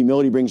 Where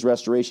humility brings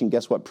restoration,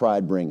 guess what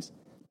pride brings?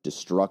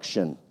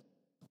 Destruction.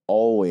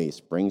 Always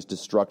brings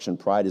destruction.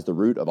 Pride is the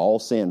root of all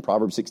sin.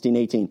 Proverbs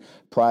 16:18.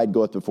 Pride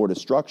goeth before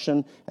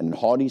destruction, and an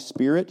haughty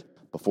spirit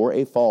before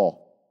a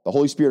fall. The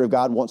Holy Spirit of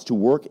God wants to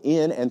work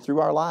in and through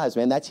our lives,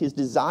 man. That's his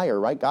desire,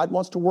 right? God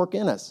wants to work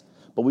in us.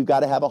 But we've got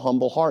to have a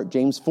humble heart.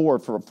 James 4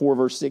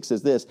 verse 6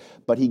 says this,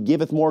 but he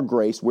giveth more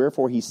grace,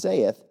 wherefore he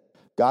saith,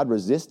 God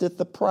resisteth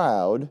the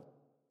proud,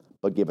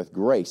 but giveth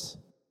grace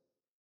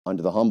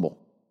unto the humble.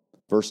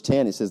 Verse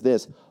 10, it says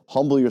this,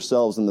 humble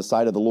yourselves in the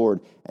sight of the Lord,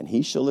 and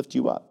he shall lift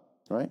you up,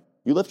 right?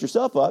 You lift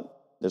yourself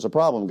up, there's a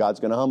problem. God's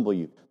going to humble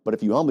you. But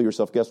if you humble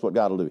yourself, guess what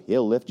God will do?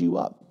 He'll lift you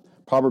up.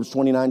 Proverbs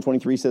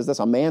 29:23 says this,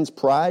 a man's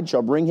pride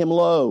shall bring him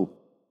low,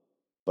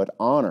 but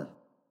honor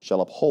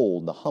shall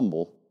uphold the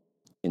humble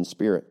in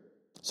spirit.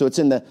 So it's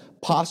in the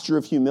posture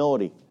of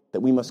humility that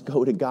we must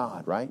go to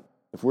God, right?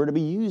 If we're to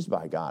be used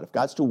by God, if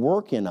God's to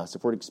work in us,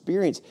 if we're to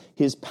experience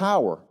his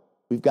power,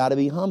 we've got to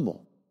be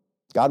humble.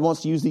 God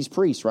wants to use these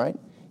priests, right?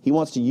 He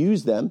wants to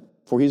use them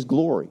for his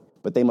glory,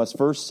 but they must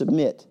first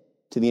submit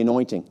to the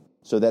anointing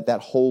so that the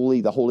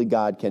holy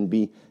God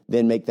can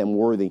then make them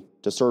worthy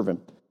to serve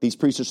him. These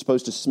priests are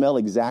supposed to smell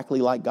exactly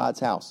like God's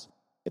house.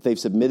 If they've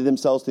submitted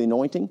themselves to the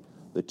anointing,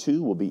 the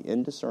two will be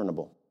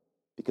indiscernible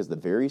because the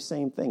very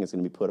same thing is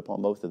going to be put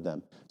upon both of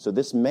them. So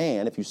this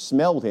man, if you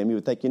smelled him, you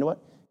would think, you know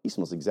what? He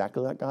smells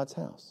exactly like God's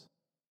house.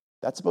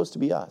 That's supposed to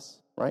be us,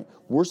 right?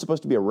 We're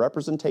supposed to be a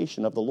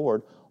representation of the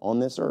Lord on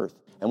this earth.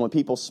 And when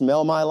people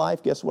smell my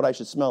life, guess what I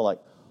should smell like?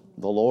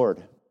 The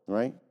Lord,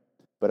 right?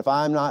 But if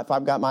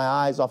I've got my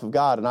eyes off of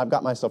God and I've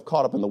got myself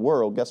caught up in the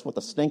world, guess what?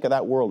 The stink of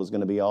that world is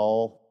going to be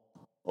all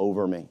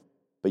over me.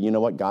 But you know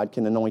what? God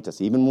can anoint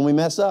us. Even when we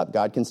mess up,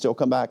 God can still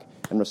come back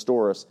and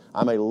restore us.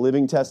 I'm a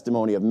living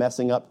testimony of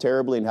messing up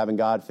terribly and having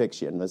God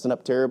fix you. And messing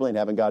up terribly and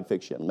having God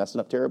fix you. And messing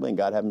up terribly and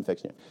God having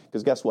fixed you.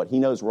 Because guess what? He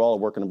knows we're all a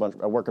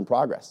work in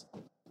progress.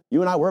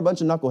 You and I, we're a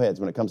bunch of knuckleheads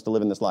when it comes to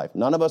living this life.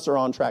 None of us are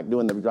on track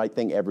doing the right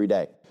thing every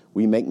day.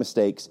 We make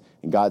mistakes.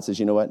 And God says,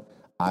 you know what?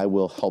 I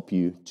will help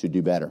you to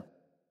do better.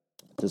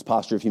 This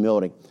posture of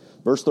humility.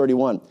 Verse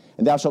 31,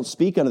 and thou shalt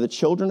speak unto the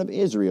children of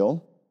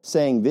Israel,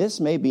 saying,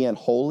 this may be an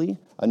holy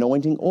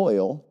anointing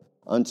oil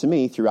unto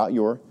me throughout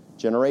your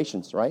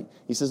generations, right?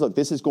 He says, look,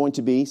 this is going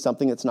to be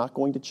something that's not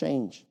going to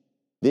change.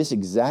 This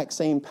exact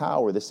same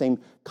power, the same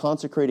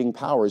consecrating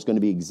power is going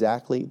to be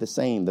exactly the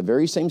same. The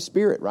very same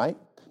Spirit, right,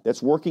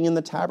 that's working in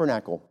the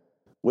tabernacle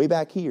way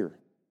back here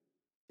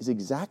is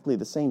exactly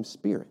the same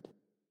Spirit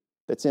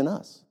that's in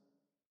us.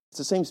 It's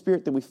the same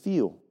Spirit that we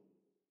feel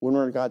when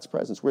we're in God's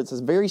presence, where it's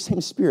the very same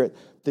Spirit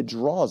that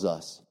draws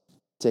us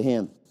to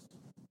Him.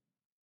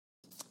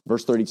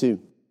 Verse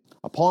 32,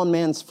 upon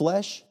man's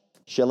flesh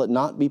shall it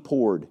not be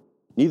poured,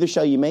 neither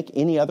shall you make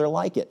any other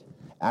like it.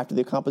 After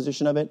the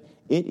composition of it,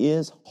 it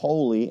is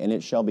holy, and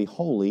it shall be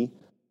holy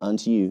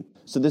unto you.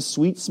 So this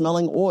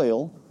sweet-smelling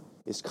oil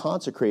is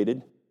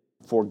consecrated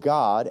for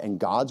God and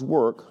God's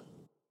work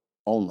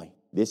only.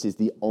 This is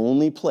the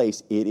only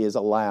place it is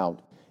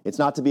allowed. It's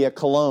not to be a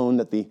cologne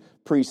that the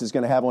priest is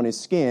going to have on his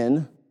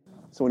skin.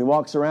 So when he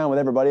walks around with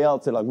everybody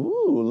else, they're like,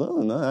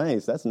 ooh,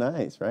 nice, that's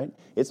nice, right?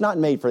 It's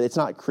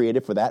not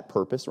created for that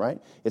purpose,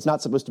 right? It's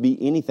not supposed to be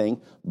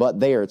anything but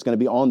there. It's going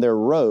to be on their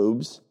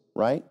robes,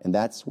 right? And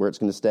that's where it's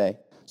going to stay.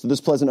 So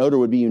this pleasant odor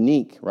would be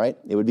unique, right?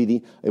 It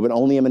would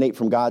only emanate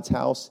from God's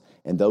house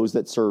and those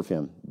that serve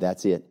Him.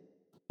 That's it.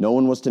 No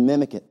one was to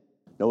mimic it.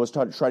 No one was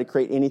to try to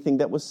create anything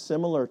that was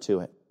similar to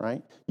it,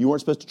 right? You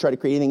weren't supposed to try to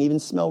create anything even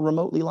smell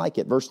remotely like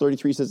it. Verse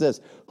 33 says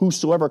this,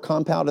 whosoever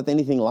compoundeth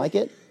anything like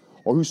it,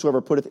 or whosoever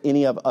putteth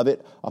any of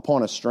it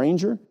upon a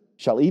stranger,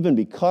 shall even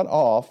be cut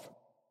off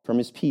from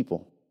his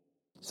people.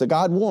 So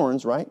God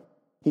warns, right?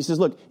 He says,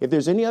 look, if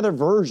there's any other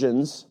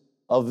versions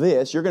of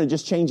this, you're going to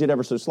just change it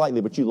ever so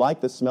slightly, but you like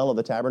the smell of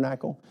the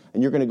tabernacle,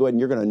 and you're going to go ahead and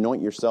you're going to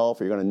anoint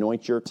yourself, or you're going to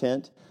anoint your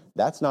tent.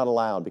 That's not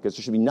allowed, because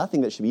there should be nothing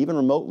that should be even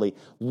remotely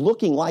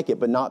looking like it,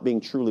 but not being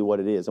truly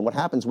what it is. And what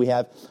happens, we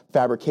have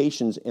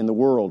fabrications in the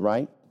world,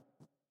 right?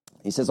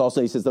 He says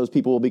those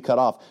people will be cut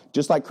off.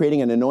 Just like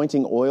creating an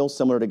anointing oil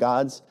similar to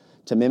God's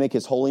to mimic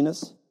His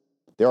holiness,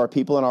 there are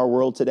people in our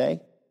world today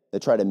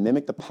that try to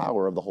mimic the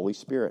power of the Holy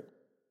Spirit,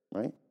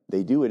 right?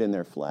 They do it in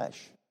their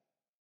flesh.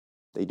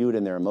 They do it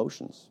in their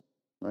emotions,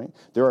 right?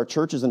 There are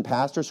churches and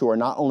pastors who are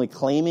not only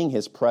claiming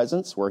His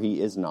presence where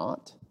He is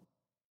not,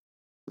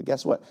 but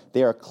guess what?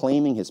 They are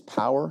claiming His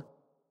power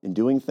in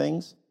doing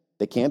things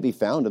that can't be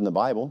found in the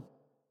Bible,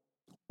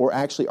 or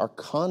actually are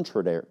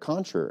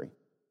contrary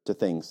to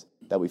things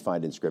that we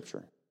find in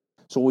Scripture.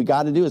 So what we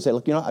got to do is say,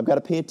 look, I've got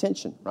to pay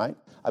attention, right?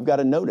 I've got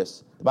to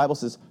notice. The Bible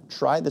says,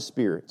 try the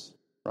spirits,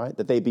 right?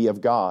 That they be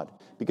of God.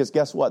 Because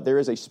guess what? There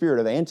is a spirit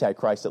of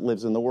Antichrist that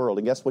lives in the world.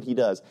 And guess what he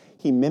does?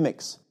 He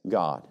mimics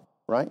God,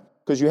 right?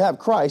 Because you have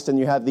Christ and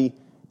you have the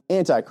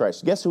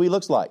Antichrist. Guess who he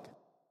looks like?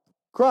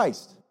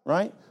 Christ,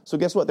 right? So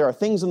guess what? There are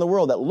things in the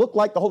world that look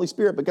like the Holy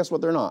Spirit, but guess what?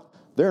 They're not.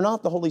 They're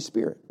not the Holy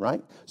Spirit,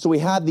 right? So we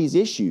have these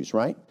issues,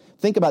 right?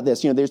 Think about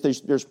this.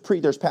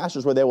 There's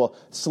pastors where they will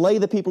slay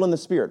the people in the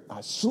Spirit.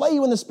 I slay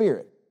you in the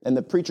Spirit. And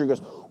the preacher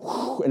goes,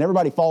 whoo, and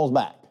everybody falls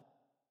back.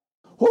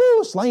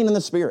 Whoo, slain in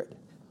the Spirit.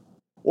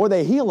 Or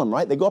they heal them,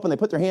 right? They go up and they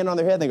put their hand on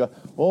their head and they go,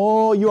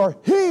 oh, you are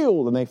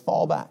healed. And they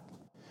fall back.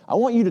 I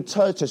want you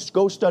to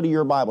go study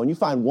your Bible. And you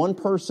find one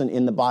person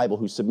in the Bible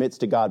who submits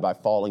to God by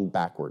falling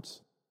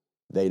backwards.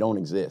 They don't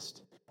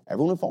exist.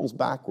 Everyone who falls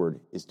backward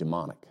is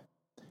demonic.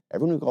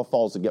 Everyone who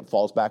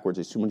falls backwards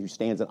is someone who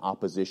stands in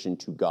opposition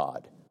to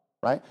God.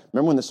 Right?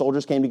 Remember when the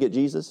soldiers came to get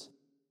Jesus?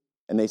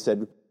 And they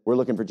said, we're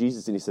looking for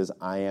Jesus. And he says,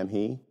 I am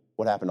he.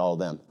 What happened to all of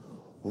them?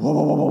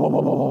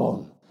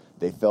 Whoa.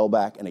 They fell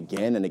back, and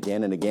again and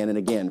again and again and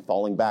again,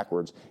 falling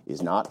backwards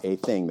is not a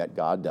thing that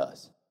God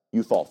does.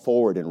 You fall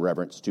forward in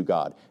reverence to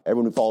God.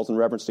 Everyone who falls in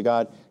reverence to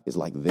God is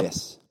like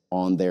this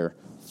on their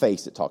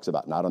face, it talks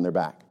about, not on their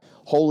back.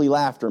 Holy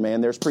laughter,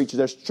 man. There's preachers,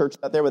 there's churches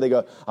out there where they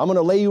go, I'm going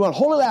to lay you on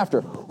holy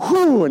laughter.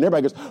 Whoo! And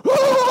everybody goes,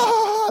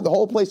 ah! The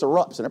whole place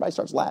erupts, and everybody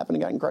starts laughing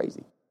and getting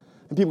crazy.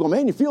 And people go,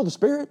 man, you feel the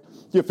Spirit?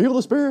 You feel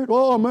the Spirit?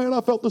 Oh, man, I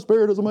felt the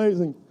Spirit. It's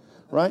amazing.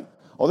 Right?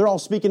 Oh, they're all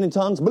speaking in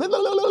tongues. Blah, blah,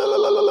 blah, blah,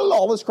 blah,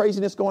 all this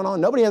craziness going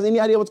on. Nobody has any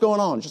idea what's going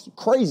on. Just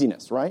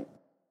craziness, right?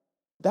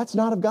 That's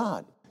not of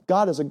God.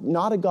 God is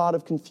not a God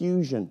of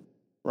confusion,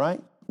 right?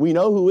 We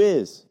know who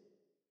is.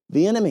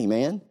 The enemy,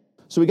 man.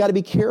 So we got to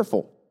be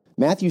careful.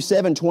 Matthew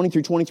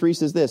 7:20-23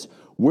 says this,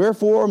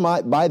 wherefore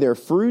by their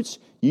fruits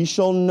ye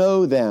shall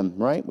know them,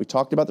 right? We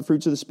talked about the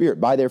fruits of the Spirit.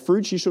 By their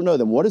fruits ye shall know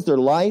them. What is their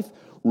life?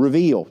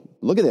 Reveal.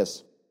 Look at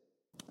this.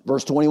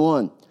 Verse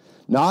 21.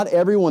 Not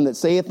everyone that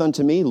saith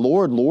unto me,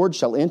 Lord, Lord,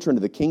 shall enter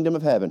into the kingdom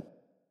of heaven.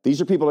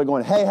 These are people that are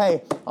going,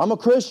 hey, I'm a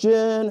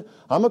Christian.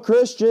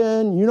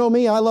 You know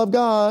me, I love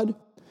God.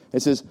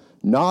 It says,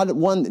 not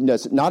everyone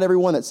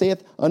that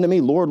saith unto me,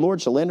 Lord,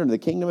 Lord, shall enter into the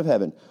kingdom of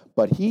heaven,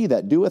 but he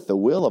that doeth the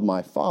will of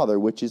my Father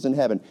which is in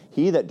heaven.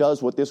 He that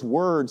does what this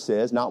word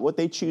says, not what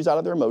they choose out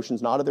of their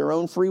emotions, not of their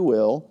own free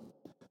will.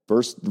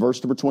 Verse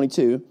number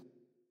 22,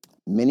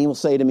 many will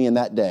say to me in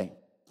that day,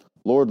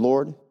 Lord,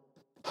 Lord,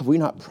 have we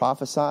not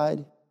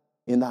prophesied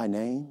in thy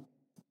name?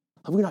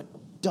 Have we not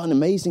done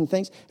amazing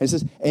things? And it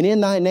says, and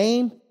in thy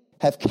name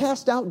have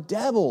cast out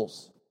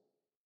devils.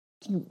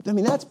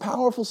 That's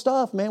powerful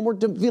stuff, man. We're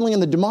dealing in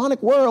the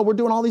demonic world. We're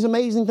doing all these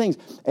amazing things.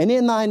 And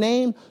in thy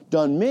name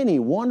done many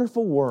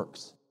wonderful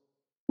works.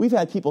 We've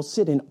had people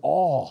sit in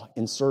awe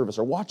in service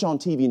or watch on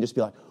TV and just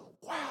be like,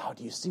 wow,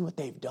 do you see what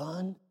they've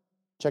done?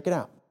 Check it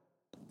out.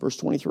 Verse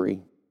 23.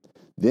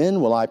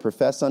 Then will I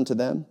profess unto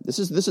them. This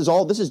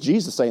is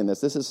Jesus saying this.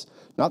 This is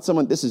not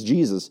someone, this is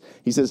Jesus.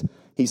 He says,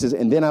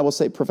 and then I will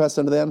profess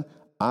unto them,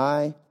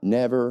 I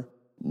never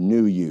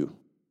knew you.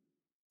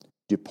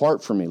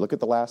 Depart from me. Look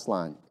at the last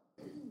line.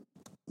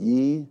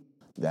 Ye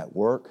that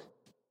work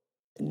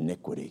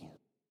iniquity.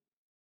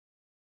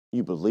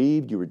 You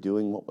believed you were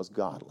doing what was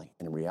godly,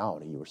 and in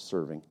reality you were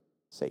serving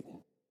Satan.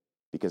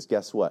 Because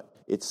guess what?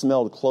 It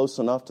smelled close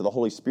enough to the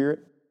Holy Spirit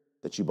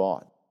that you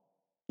bought.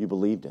 You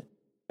believed it.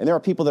 And there are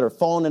people that are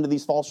falling into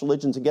these false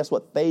religions, and guess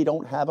what? They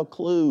don't have a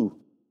clue.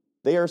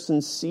 They are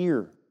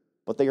sincere,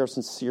 but they are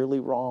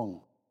sincerely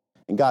wrong.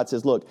 And God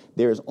says, look,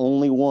 there is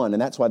only one,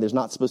 and that's why there's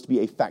not supposed to be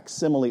a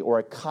facsimile or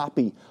a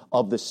copy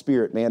of the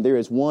Spirit, man. There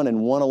is one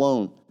and one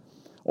alone.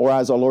 Or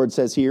as our Lord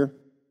says here,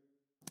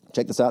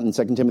 check this out in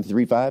 2 Timothy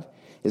 3:5,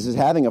 it says,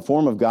 having a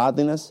form of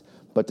godliness,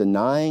 but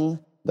denying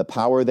the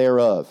power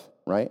thereof,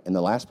 right? And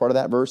the last part of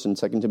that verse in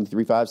 2 Timothy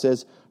 3:5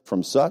 says,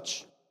 from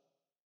such,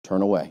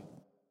 turn away,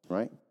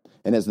 right?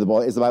 And as the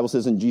Bible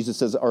says, and Jesus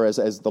says, or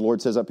as the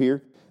Lord says up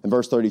here in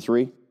verse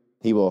 33,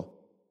 he will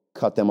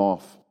cut them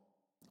off.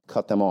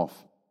 Cut them off.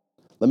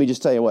 Let me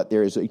just tell you what,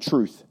 there is a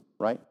truth,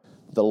 right?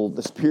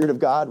 The Spirit of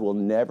God will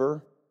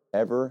never,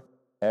 ever,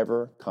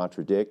 ever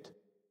contradict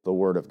the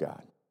Word of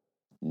God.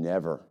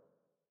 Never,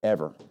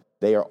 ever.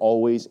 They are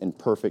always in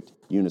perfect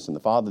unison. The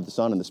Father, the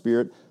Son, and the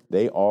Spirit,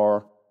 they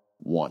are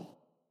one.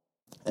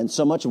 And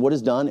so much of what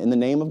is done in the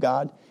name of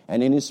God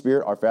and in His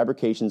Spirit are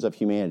fabrications of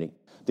humanity.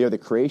 They are the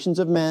creations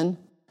of men,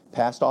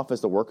 passed off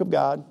as the work of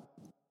God,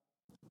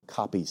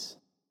 copies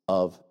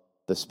of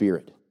the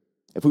Spirit.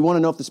 If we want to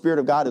know if the Spirit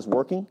of God is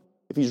working,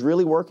 if He's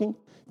really working,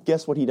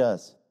 guess what He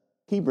does?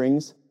 He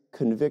brings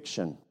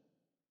conviction.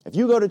 If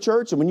you go to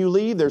church and when you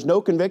leave, there's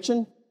no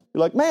conviction,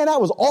 you're like, man,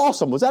 that was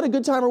awesome. Was that a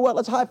good time or what?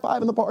 Let's high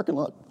five in the parking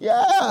lot.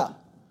 Yeah.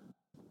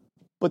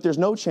 But there's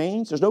no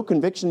change. There's no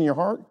conviction in your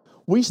heart.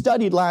 We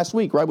studied last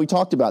week, right? We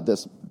talked about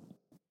this.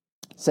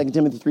 2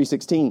 Timothy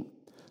 3:16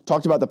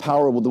 Talked about the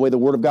power of the way the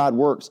Word of God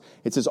works.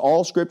 It says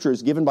all Scripture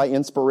is given by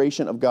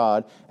inspiration of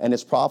God and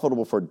is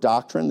profitable for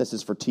doctrine. This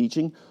is for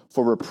teaching.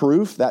 For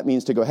reproof, that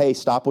means to go, hey,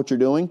 stop what you're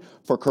doing.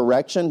 For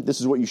correction,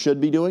 this is what you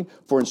should be doing.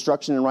 For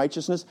instruction in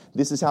righteousness,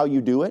 this is how you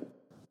do it.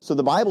 So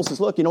the Bible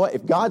says, look, you know what?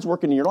 If God's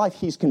working in your life,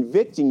 He's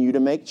convicting you to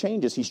make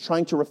changes. He's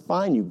trying to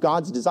refine you.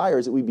 God's desire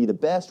is that we be the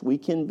best we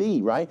can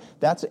be, right?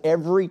 That's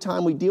every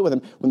time we deal with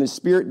Him. When the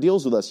Spirit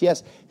deals with us,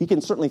 yes, He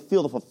can certainly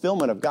feel the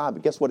fulfillment of God,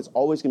 but guess what? It's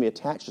always going to be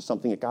attached to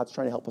something that God's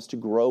trying to help us to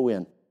grow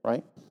in,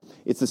 right?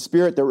 It's the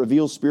Spirit that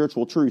reveals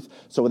spiritual truth.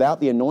 So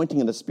without the anointing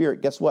of the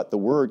Spirit, guess what? The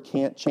Word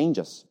can't change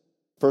us.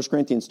 1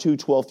 Corinthians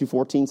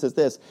 2:12-14 says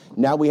this,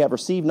 now we have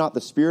received not the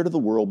spirit of the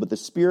world, but the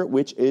Spirit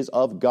which is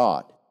of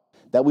God,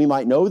 that we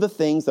might know the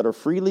things that are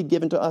freely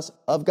given to us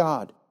of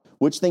God,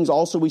 which things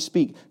also we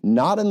speak,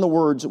 not in the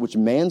words which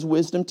man's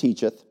wisdom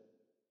teacheth,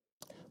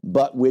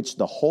 but which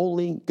the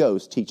Holy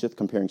Ghost teacheth,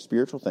 comparing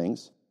spiritual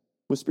things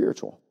with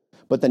spiritual.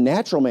 But the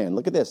natural man,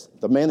 look at this,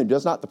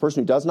 the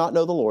person who does not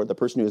know the Lord, the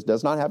person who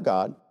does not have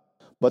God,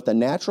 but the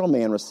natural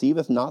man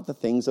receiveth not the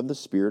things of the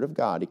Spirit of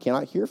God. He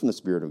cannot hear from the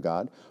Spirit of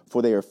God,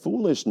 for they are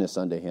foolishness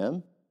unto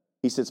him.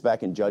 He sits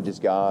back and judges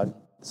God.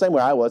 The same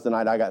way I was the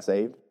night I got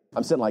saved.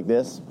 I'm sitting like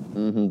this.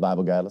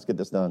 Bible guy, let's get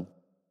this done.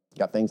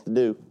 Got things to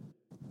do.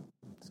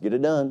 Let's get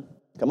it done.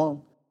 Come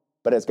on.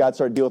 But as God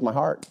started to deal with my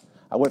heart,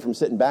 I went from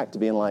sitting back to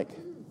being like,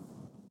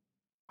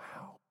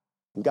 wow.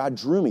 And God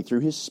drew me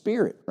through His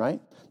Spirit,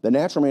 right? The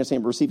natural man is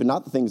saying, receiving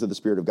not the things of the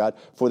Spirit of God,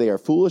 for they are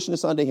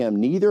foolishness unto him.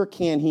 Neither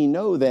can he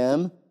know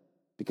them,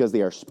 because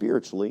they are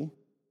spiritually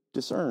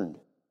discerned.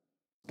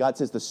 God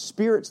says the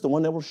Spirit's the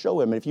one that will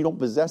show him. And if you don't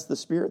possess the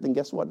Spirit, then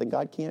guess what? Then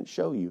God can't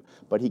show you.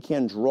 But He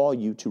can draw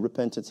you to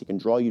repentance. He can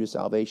draw you to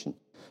salvation.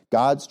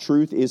 God's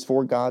truth is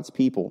for God's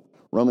people.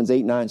 Romans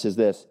 8:9 says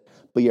this,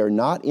 but ye are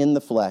not in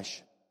the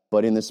flesh,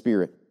 but in the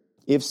Spirit.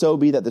 If so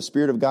be that the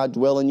Spirit of God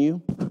dwell in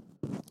you.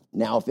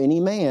 Now if any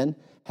man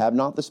have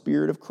not the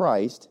Spirit of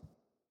Christ,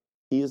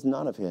 he is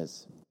none of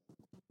His.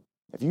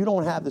 If you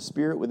don't have the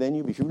Spirit within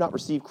you, if you've not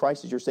received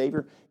Christ as your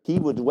Savior, He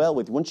will dwell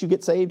with you. Once you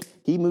get saved,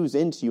 He moves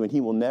into you and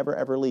He will never,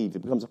 ever leave.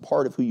 It becomes a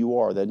part of who you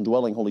are, the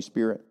indwelling Holy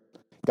Spirit.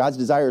 God's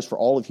desire is for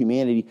all of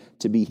humanity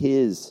to be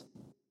His.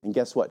 And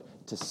guess what?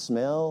 To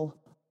smell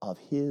of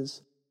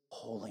His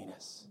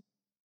holiness,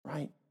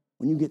 right?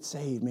 When you get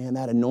saved, man,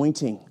 that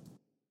anointing,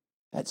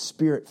 that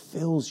Spirit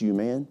fills you,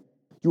 man.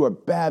 You are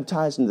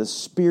baptized in the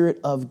Spirit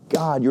of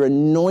God. You're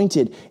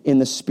anointed in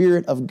the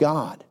Spirit of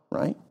God,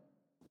 right?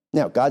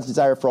 Now, God's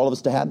desire for all of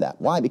us to have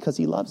that. Why? Because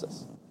He loves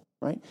us,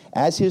 right?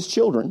 As His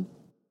children,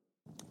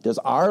 does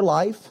our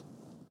life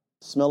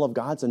smell of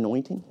God's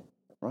anointing,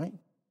 right?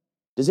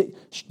 Does it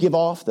give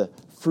off the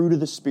fruit of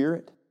the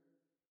Spirit?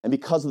 And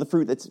because of the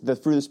fruit, that's the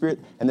fruit of the Spirit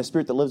and the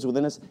Spirit that lives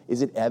within us,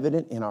 is it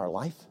evident in our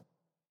life?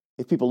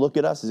 If people look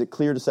at us, is it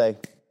clear to say,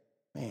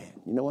 man,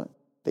 you know what?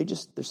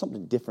 There's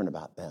something different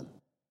about them.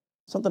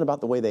 Something about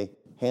the way they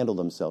handle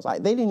themselves. They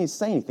didn't even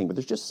say anything, but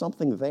there's just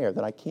something there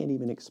that I can't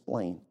even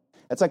explain.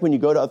 It's like when you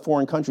go to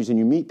foreign countries and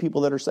you meet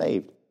people that are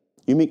saved.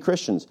 You meet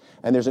Christians,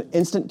 and there's an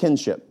instant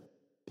kinship.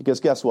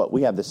 Because guess what?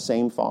 We have the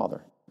same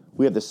Father.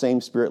 We have the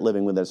same Spirit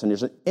living with us. And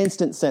there's an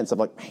instant sense of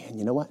like, man,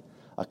 you know what?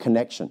 A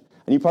connection.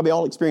 And you probably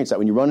all experience that.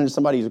 When you run into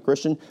somebody who's a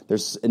Christian,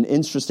 there's an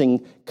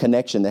interesting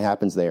connection that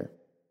happens there.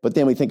 But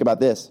then we think about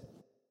this.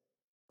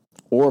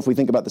 Or if we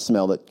think about the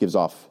smell that gives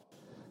off.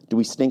 Do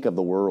we stink of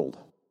the world?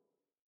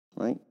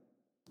 Right?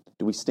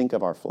 Do we stink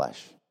of our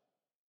flesh?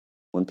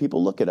 When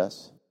people look at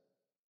us,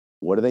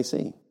 what do they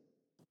see?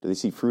 Do they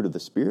see fruit of the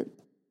Spirit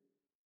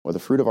or the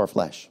fruit of our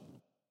flesh?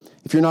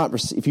 If you've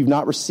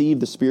not received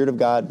the Spirit of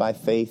God by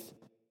faith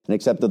and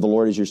accepted the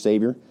Lord as your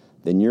Savior,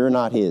 then you're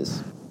not His.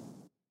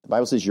 The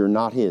Bible says you're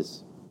not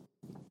His.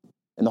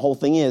 And the whole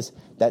thing is,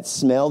 that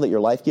smell that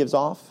your life gives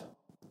off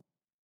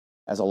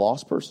as a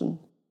lost person,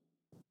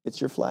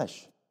 it's your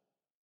flesh.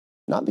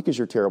 Not because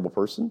you're a terrible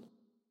person,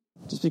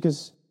 just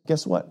because,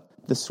 guess what?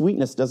 The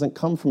sweetness doesn't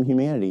come from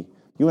humanity.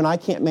 You and I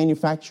can't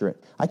manufacture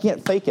it. I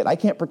can't fake it. I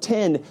can't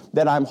pretend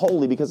that I'm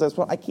holy because that's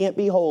what I can't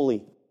be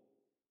holy.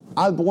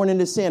 I was born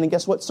into sin, and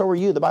guess what? So are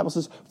you. The Bible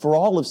says, for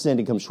all have sinned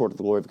and come short of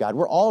the glory of God.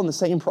 We're all in the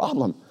same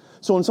problem.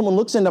 So when someone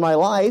looks into my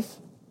life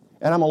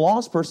and I'm a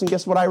lost person,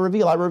 guess what I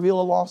reveal? I reveal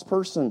a lost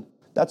person.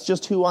 That's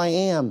just who I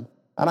am,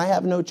 and I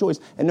have no choice.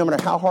 And no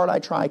matter how hard I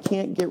try, I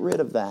can't get rid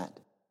of that.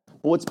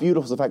 But what's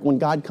beautiful is the fact when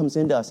God comes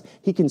into us,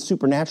 He can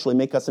supernaturally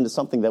make us into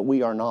something that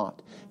we are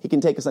not. He can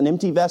take us an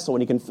empty vessel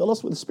and He can fill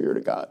us with the Spirit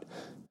of God.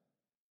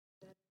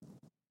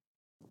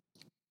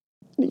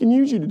 And He can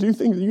use you to do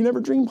things that you never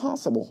dreamed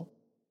possible.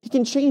 He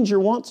can change your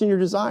wants and your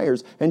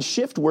desires and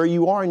shift where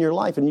you are in your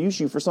life and use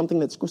you for something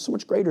that's so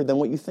much greater than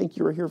what you think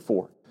you are here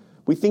for.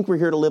 We think we're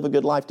here to live a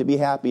good life, to be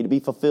happy, to be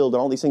fulfilled, and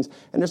all these things.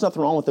 And there's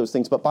nothing wrong with those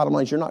things, but bottom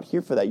line is you're not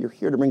here for that. You're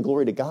here to bring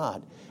glory to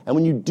God. And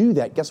when you do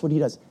that, guess what He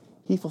does?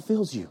 He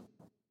fulfills you.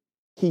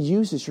 He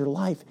uses your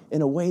life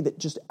in a way that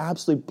just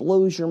absolutely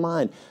blows your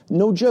mind.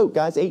 No joke,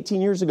 guys,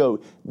 18 years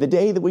ago, the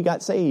day that we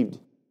got saved,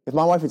 if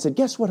my wife had said,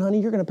 guess what,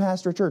 honey, you're going to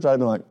pastor a church, I'd have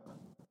been like,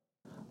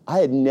 I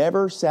had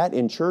never sat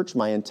in church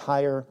my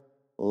entire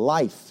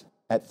life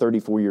at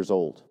 34 years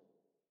old.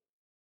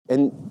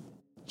 And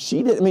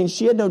she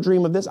had no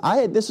dream of this.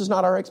 This is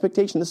not our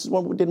expectation. This is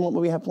what we didn't want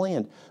what we have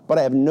planned. But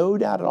I have no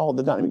doubt at all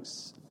that I'm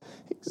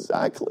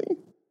exactly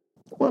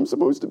where I'm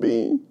supposed to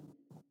be.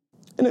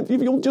 And if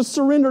you'll just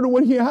surrender to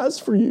what he has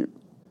for you,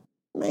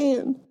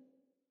 man,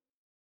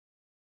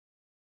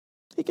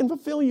 he can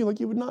fulfill you like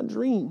you would not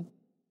dream.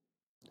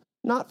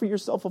 Not for your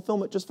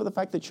self-fulfillment, just for the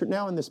fact that you're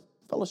now in this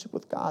fellowship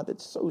with God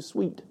that's so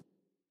sweet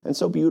and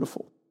so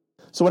beautiful.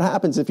 So what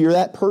happens if you're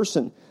that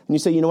person and you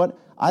say, you know what,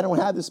 I don't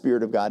have the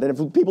Spirit of God. And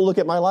if people look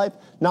at my life,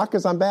 not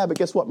because I'm bad, but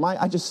guess what?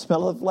 I just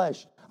smell of the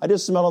flesh. I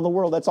just smell of the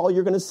world. That's all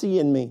you're going to see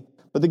in me.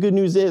 But the good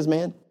news is,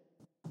 man,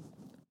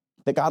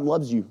 that God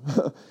loves you.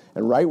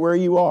 And right where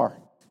you are,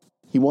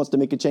 he wants to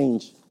make a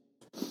change.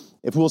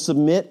 If we'll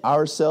submit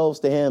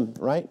ourselves to him,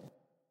 right?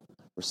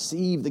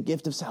 Receive the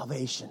gift of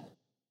salvation,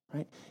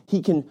 right?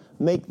 He can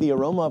make the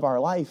aroma of our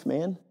life,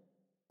 man.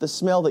 The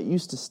smell that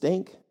used to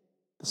stink,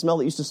 the smell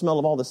that used to smell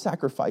of all the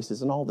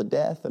sacrifices and all the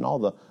death and all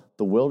the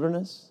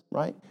wilderness,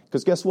 right?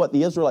 Because guess what?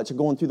 The Israelites are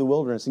going through the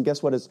wilderness. And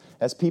guess what?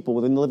 As people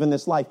within living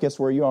this life, guess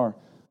where you are?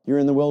 You're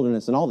in the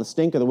wilderness. And all the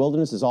stink of the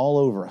wilderness is all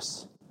over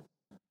us.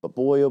 But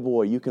boy, oh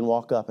boy, you can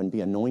walk up and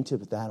be anointed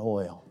with that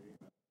oil.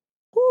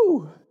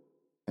 Woo!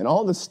 And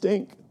all the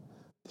stink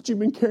that you've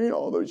been carrying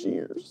all those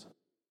years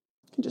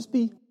can just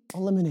be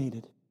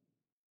eliminated.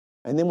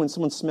 And then when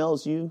someone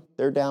smells you,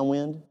 they're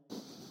downwind.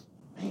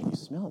 Man, you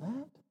smell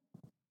that?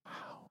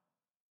 Wow.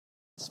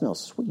 It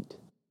smells sweet.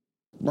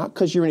 Not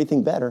because you're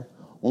anything better,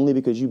 only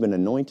because you've been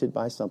anointed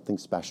by something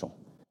special.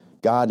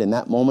 God, in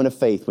that moment of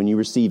faith, when you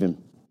receive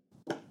him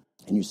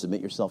and you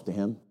submit yourself to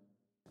him,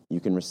 you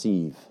can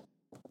receive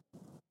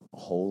a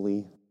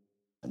holy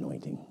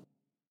anointing.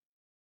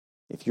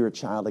 If you're a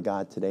child of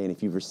God today and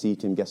if you've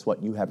received him, guess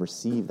what? You have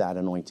received that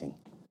anointing.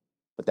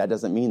 But that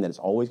doesn't mean that it's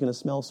always going to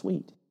smell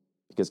sweet.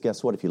 Because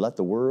guess what? If you let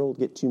the world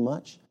get too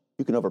much,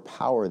 you can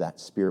overpower that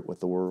spirit with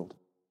the world.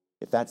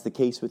 If that's the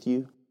case with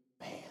you,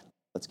 man,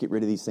 let's get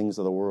rid of these things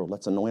of the world.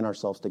 Let's anoint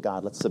ourselves to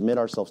God. Let's submit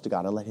ourselves to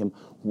God and let him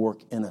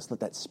work in us.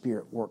 Let that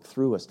spirit work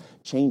through us,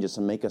 change us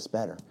and make us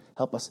better.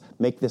 Help us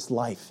make this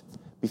life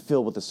be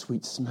filled with the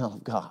sweet smell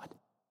of God.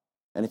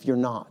 And if you're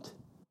not,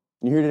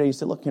 and you're here today, you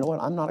say, look, you know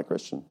what? I'm not a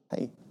Christian.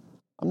 Hey,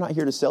 I'm not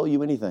here to sell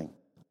you anything.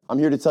 I'm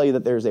here to tell you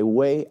that there's a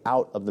way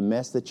out of the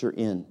mess that you're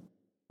in.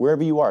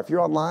 Wherever you are. If you're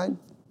online,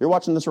 you're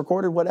watching this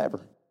recorded,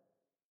 whatever.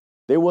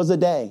 There was a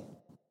day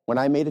when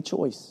I made a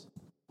choice.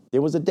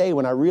 There was a day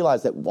when I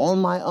realized that on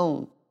my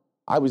own,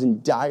 I was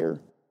in dire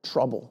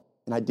trouble.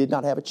 And I did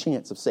not have a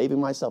chance of saving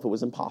myself. It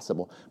was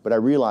impossible. But I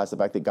realized the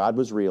fact that God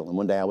was real and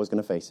one day I was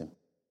going to face him.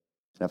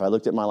 And if I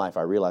looked at my life,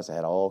 I realized I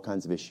had all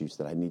kinds of issues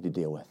that I need to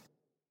deal with.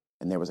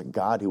 And there was a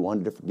God who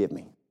wanted to forgive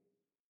me,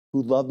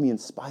 who loved me in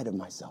spite of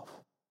myself.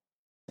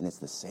 And it's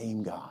the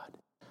same God,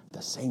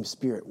 the same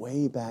Spirit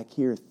way back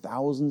here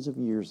thousands of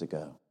years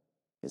ago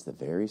is the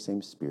very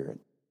same Spirit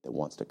that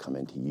wants to come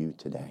into you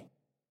today.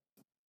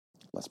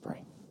 Let's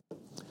pray.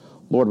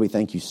 Lord, we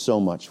thank you so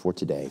much for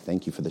today.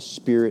 Thank you for the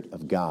Spirit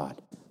of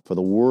God, for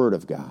the Word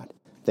of God.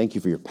 Thank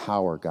you for your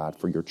power, God,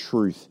 for your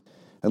truth.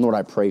 And Lord,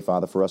 I pray,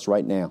 Father, for us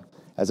right now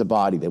as a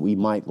body that we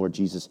might, Lord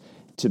Jesus,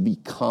 to be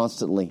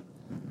constantly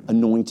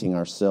anointing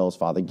ourselves,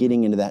 Father,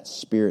 getting into that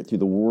Spirit through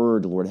the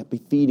Word, Lord,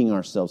 be feeding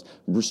ourselves,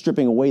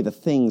 stripping away the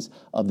things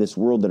of this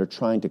world that are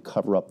trying to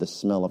cover up the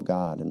smell of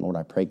God. And Lord,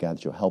 I pray, God,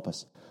 that you'll help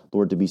us,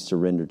 Lord, to be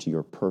surrendered to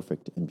your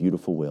perfect and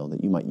beautiful will,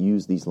 that you might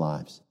use these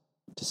lives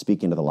to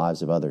speak into the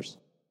lives of others,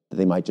 that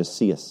they might just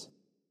see us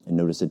and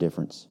notice a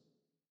difference.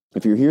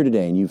 If you're here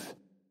today and you've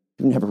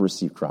never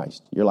received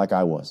Christ, you're like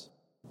I was,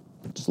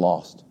 just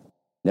lost,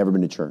 never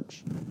been to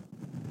church.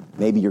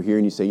 Maybe you're here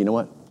and you say, you know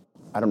what?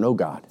 I don't know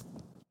God,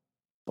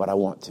 but I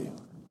want to.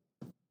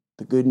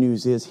 The good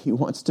news is he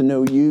wants to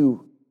know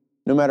you.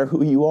 No matter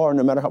who you are,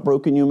 no matter how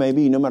broken you may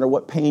be, no matter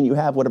what pain you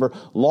have, whatever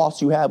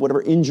loss you have,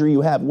 whatever injury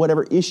you have,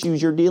 whatever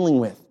issues you're dealing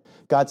with,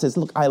 God says,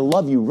 look, I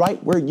love you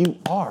right where you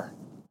are.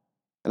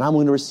 And I'm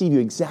going to receive you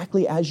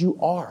exactly as you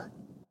are.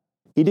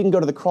 He didn't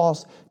go to the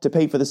cross to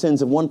pay for the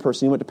sins of one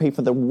person. He went to pay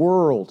for the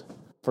world.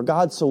 For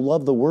God so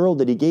loved the world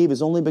that he gave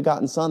his only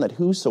begotten Son, that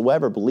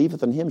whosoever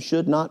believeth in him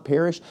should not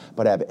perish,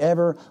 but have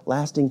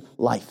everlasting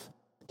life.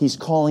 He's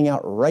calling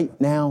out right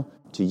now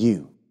to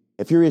you.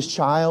 If you're his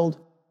child,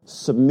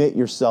 submit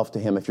yourself to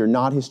him. If you're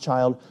not his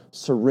child,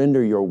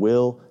 surrender your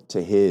will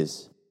to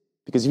his.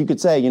 Because if you could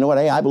say, you know what,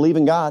 hey, I believe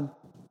in God.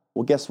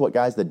 Well, guess what,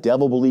 guys? The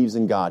devil believes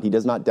in God. He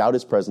does not doubt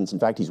his presence. In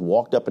fact, he's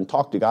walked up and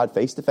talked to God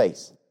face to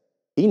face.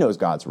 He knows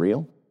God's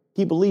real.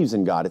 He believes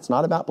in God. It's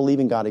not about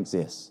believing God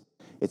exists.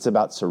 It's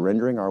about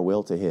surrendering our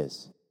will to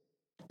his.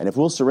 And if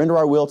we'll surrender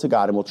our will to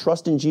God and we'll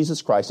trust in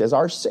Jesus Christ as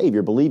our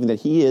Savior, believing that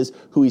he is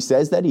who he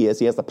says that he is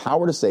has the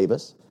power to save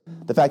us,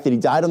 the fact that he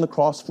died on the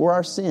cross for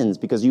our sins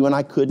because you and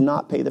I could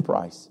not pay the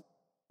price.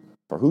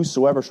 For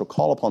whosoever shall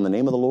call upon the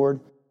name of the Lord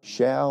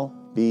shall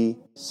be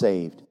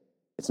saved.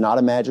 It's not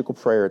a magical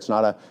prayer. It's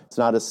not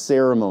a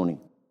ceremony.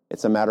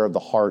 It's a matter of the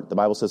heart. The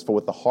Bible says, for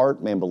with the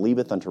heart man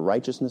believeth unto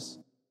righteousness,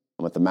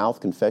 and with the mouth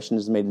confession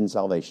is made in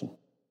salvation.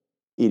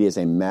 It is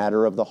a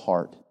matter of the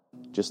heart.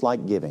 just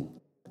like giving.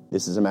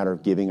 This is a matter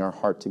of giving our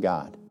heart to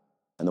God.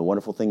 And the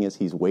wonderful thing is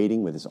he's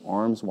waiting with his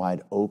arms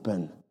wide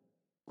open,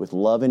 with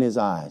love in his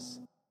eyes,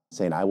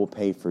 saying, I will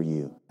pay for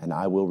you, and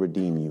I will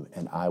redeem you,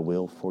 and I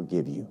will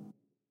forgive you.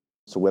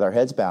 So with our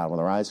heads bowed, with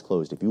our eyes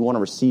closed, if you want to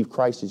receive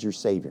Christ as your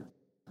Savior,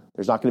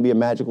 there's not going to be a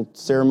magical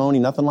ceremony,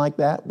 nothing like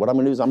that. What I'm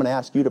going to do is I'm going to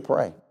ask you to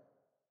pray.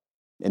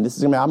 And this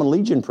is going to be, I'm going to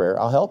lead you in prayer.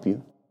 I'll help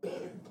you.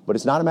 But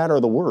it's not a matter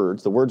of the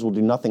words. The words will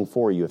do nothing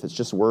for you. If it's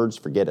just words,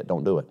 forget it.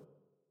 Don't do it.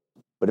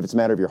 But if it's a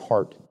matter of your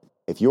heart,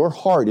 if your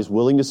heart is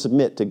willing to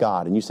submit to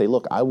God and you say,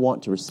 look, I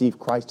want to receive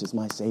Christ as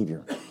my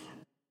Savior.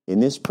 In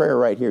this prayer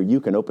right here,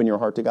 you can open your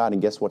heart to God,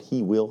 and guess what?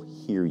 He will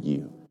hear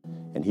you,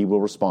 and he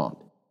will respond,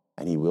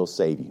 and he will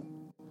save you.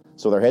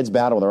 So with our heads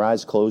bowed and with our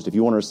eyes closed, if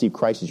you want to receive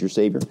Christ as your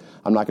Savior,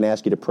 I'm not going to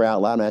ask you to pray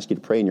out loud. I'm going to ask you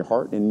to pray in your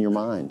heart and in your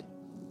mind.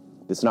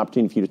 This is an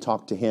opportunity for you to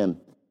talk to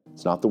him.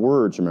 It's not the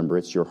words, remember,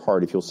 it's your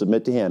heart. If you'll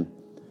submit to him,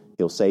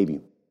 he'll save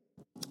you.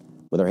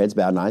 With our heads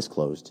bowed and eyes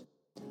closed,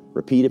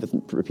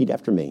 repeat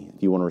after me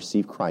if you want to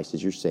receive Christ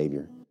as your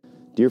Savior.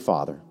 Dear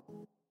Father,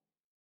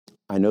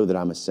 I know that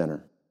I'm a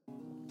sinner,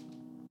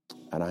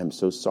 and I am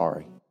so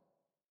sorry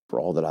for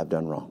all that I've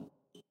done wrong.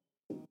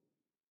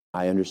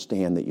 I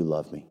understand that you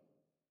love me,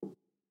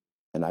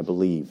 and I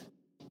believe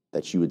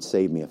that you would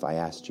save me if I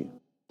asked you.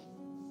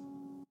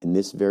 In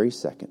this very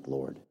second,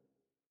 Lord,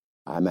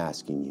 I'm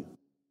asking you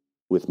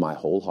with my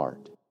whole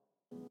heart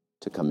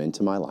to come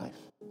into my life,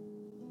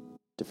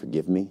 to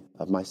forgive me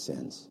of my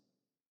sins,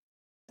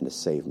 and to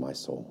save my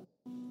soul.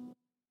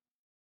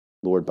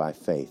 Lord, by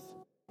faith,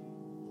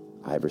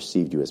 I have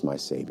received you as my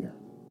Savior.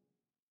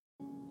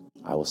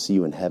 I will see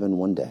you in heaven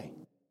one day.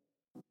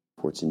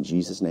 For it's in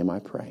Jesus' name I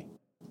pray.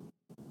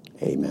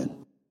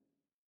 Amen.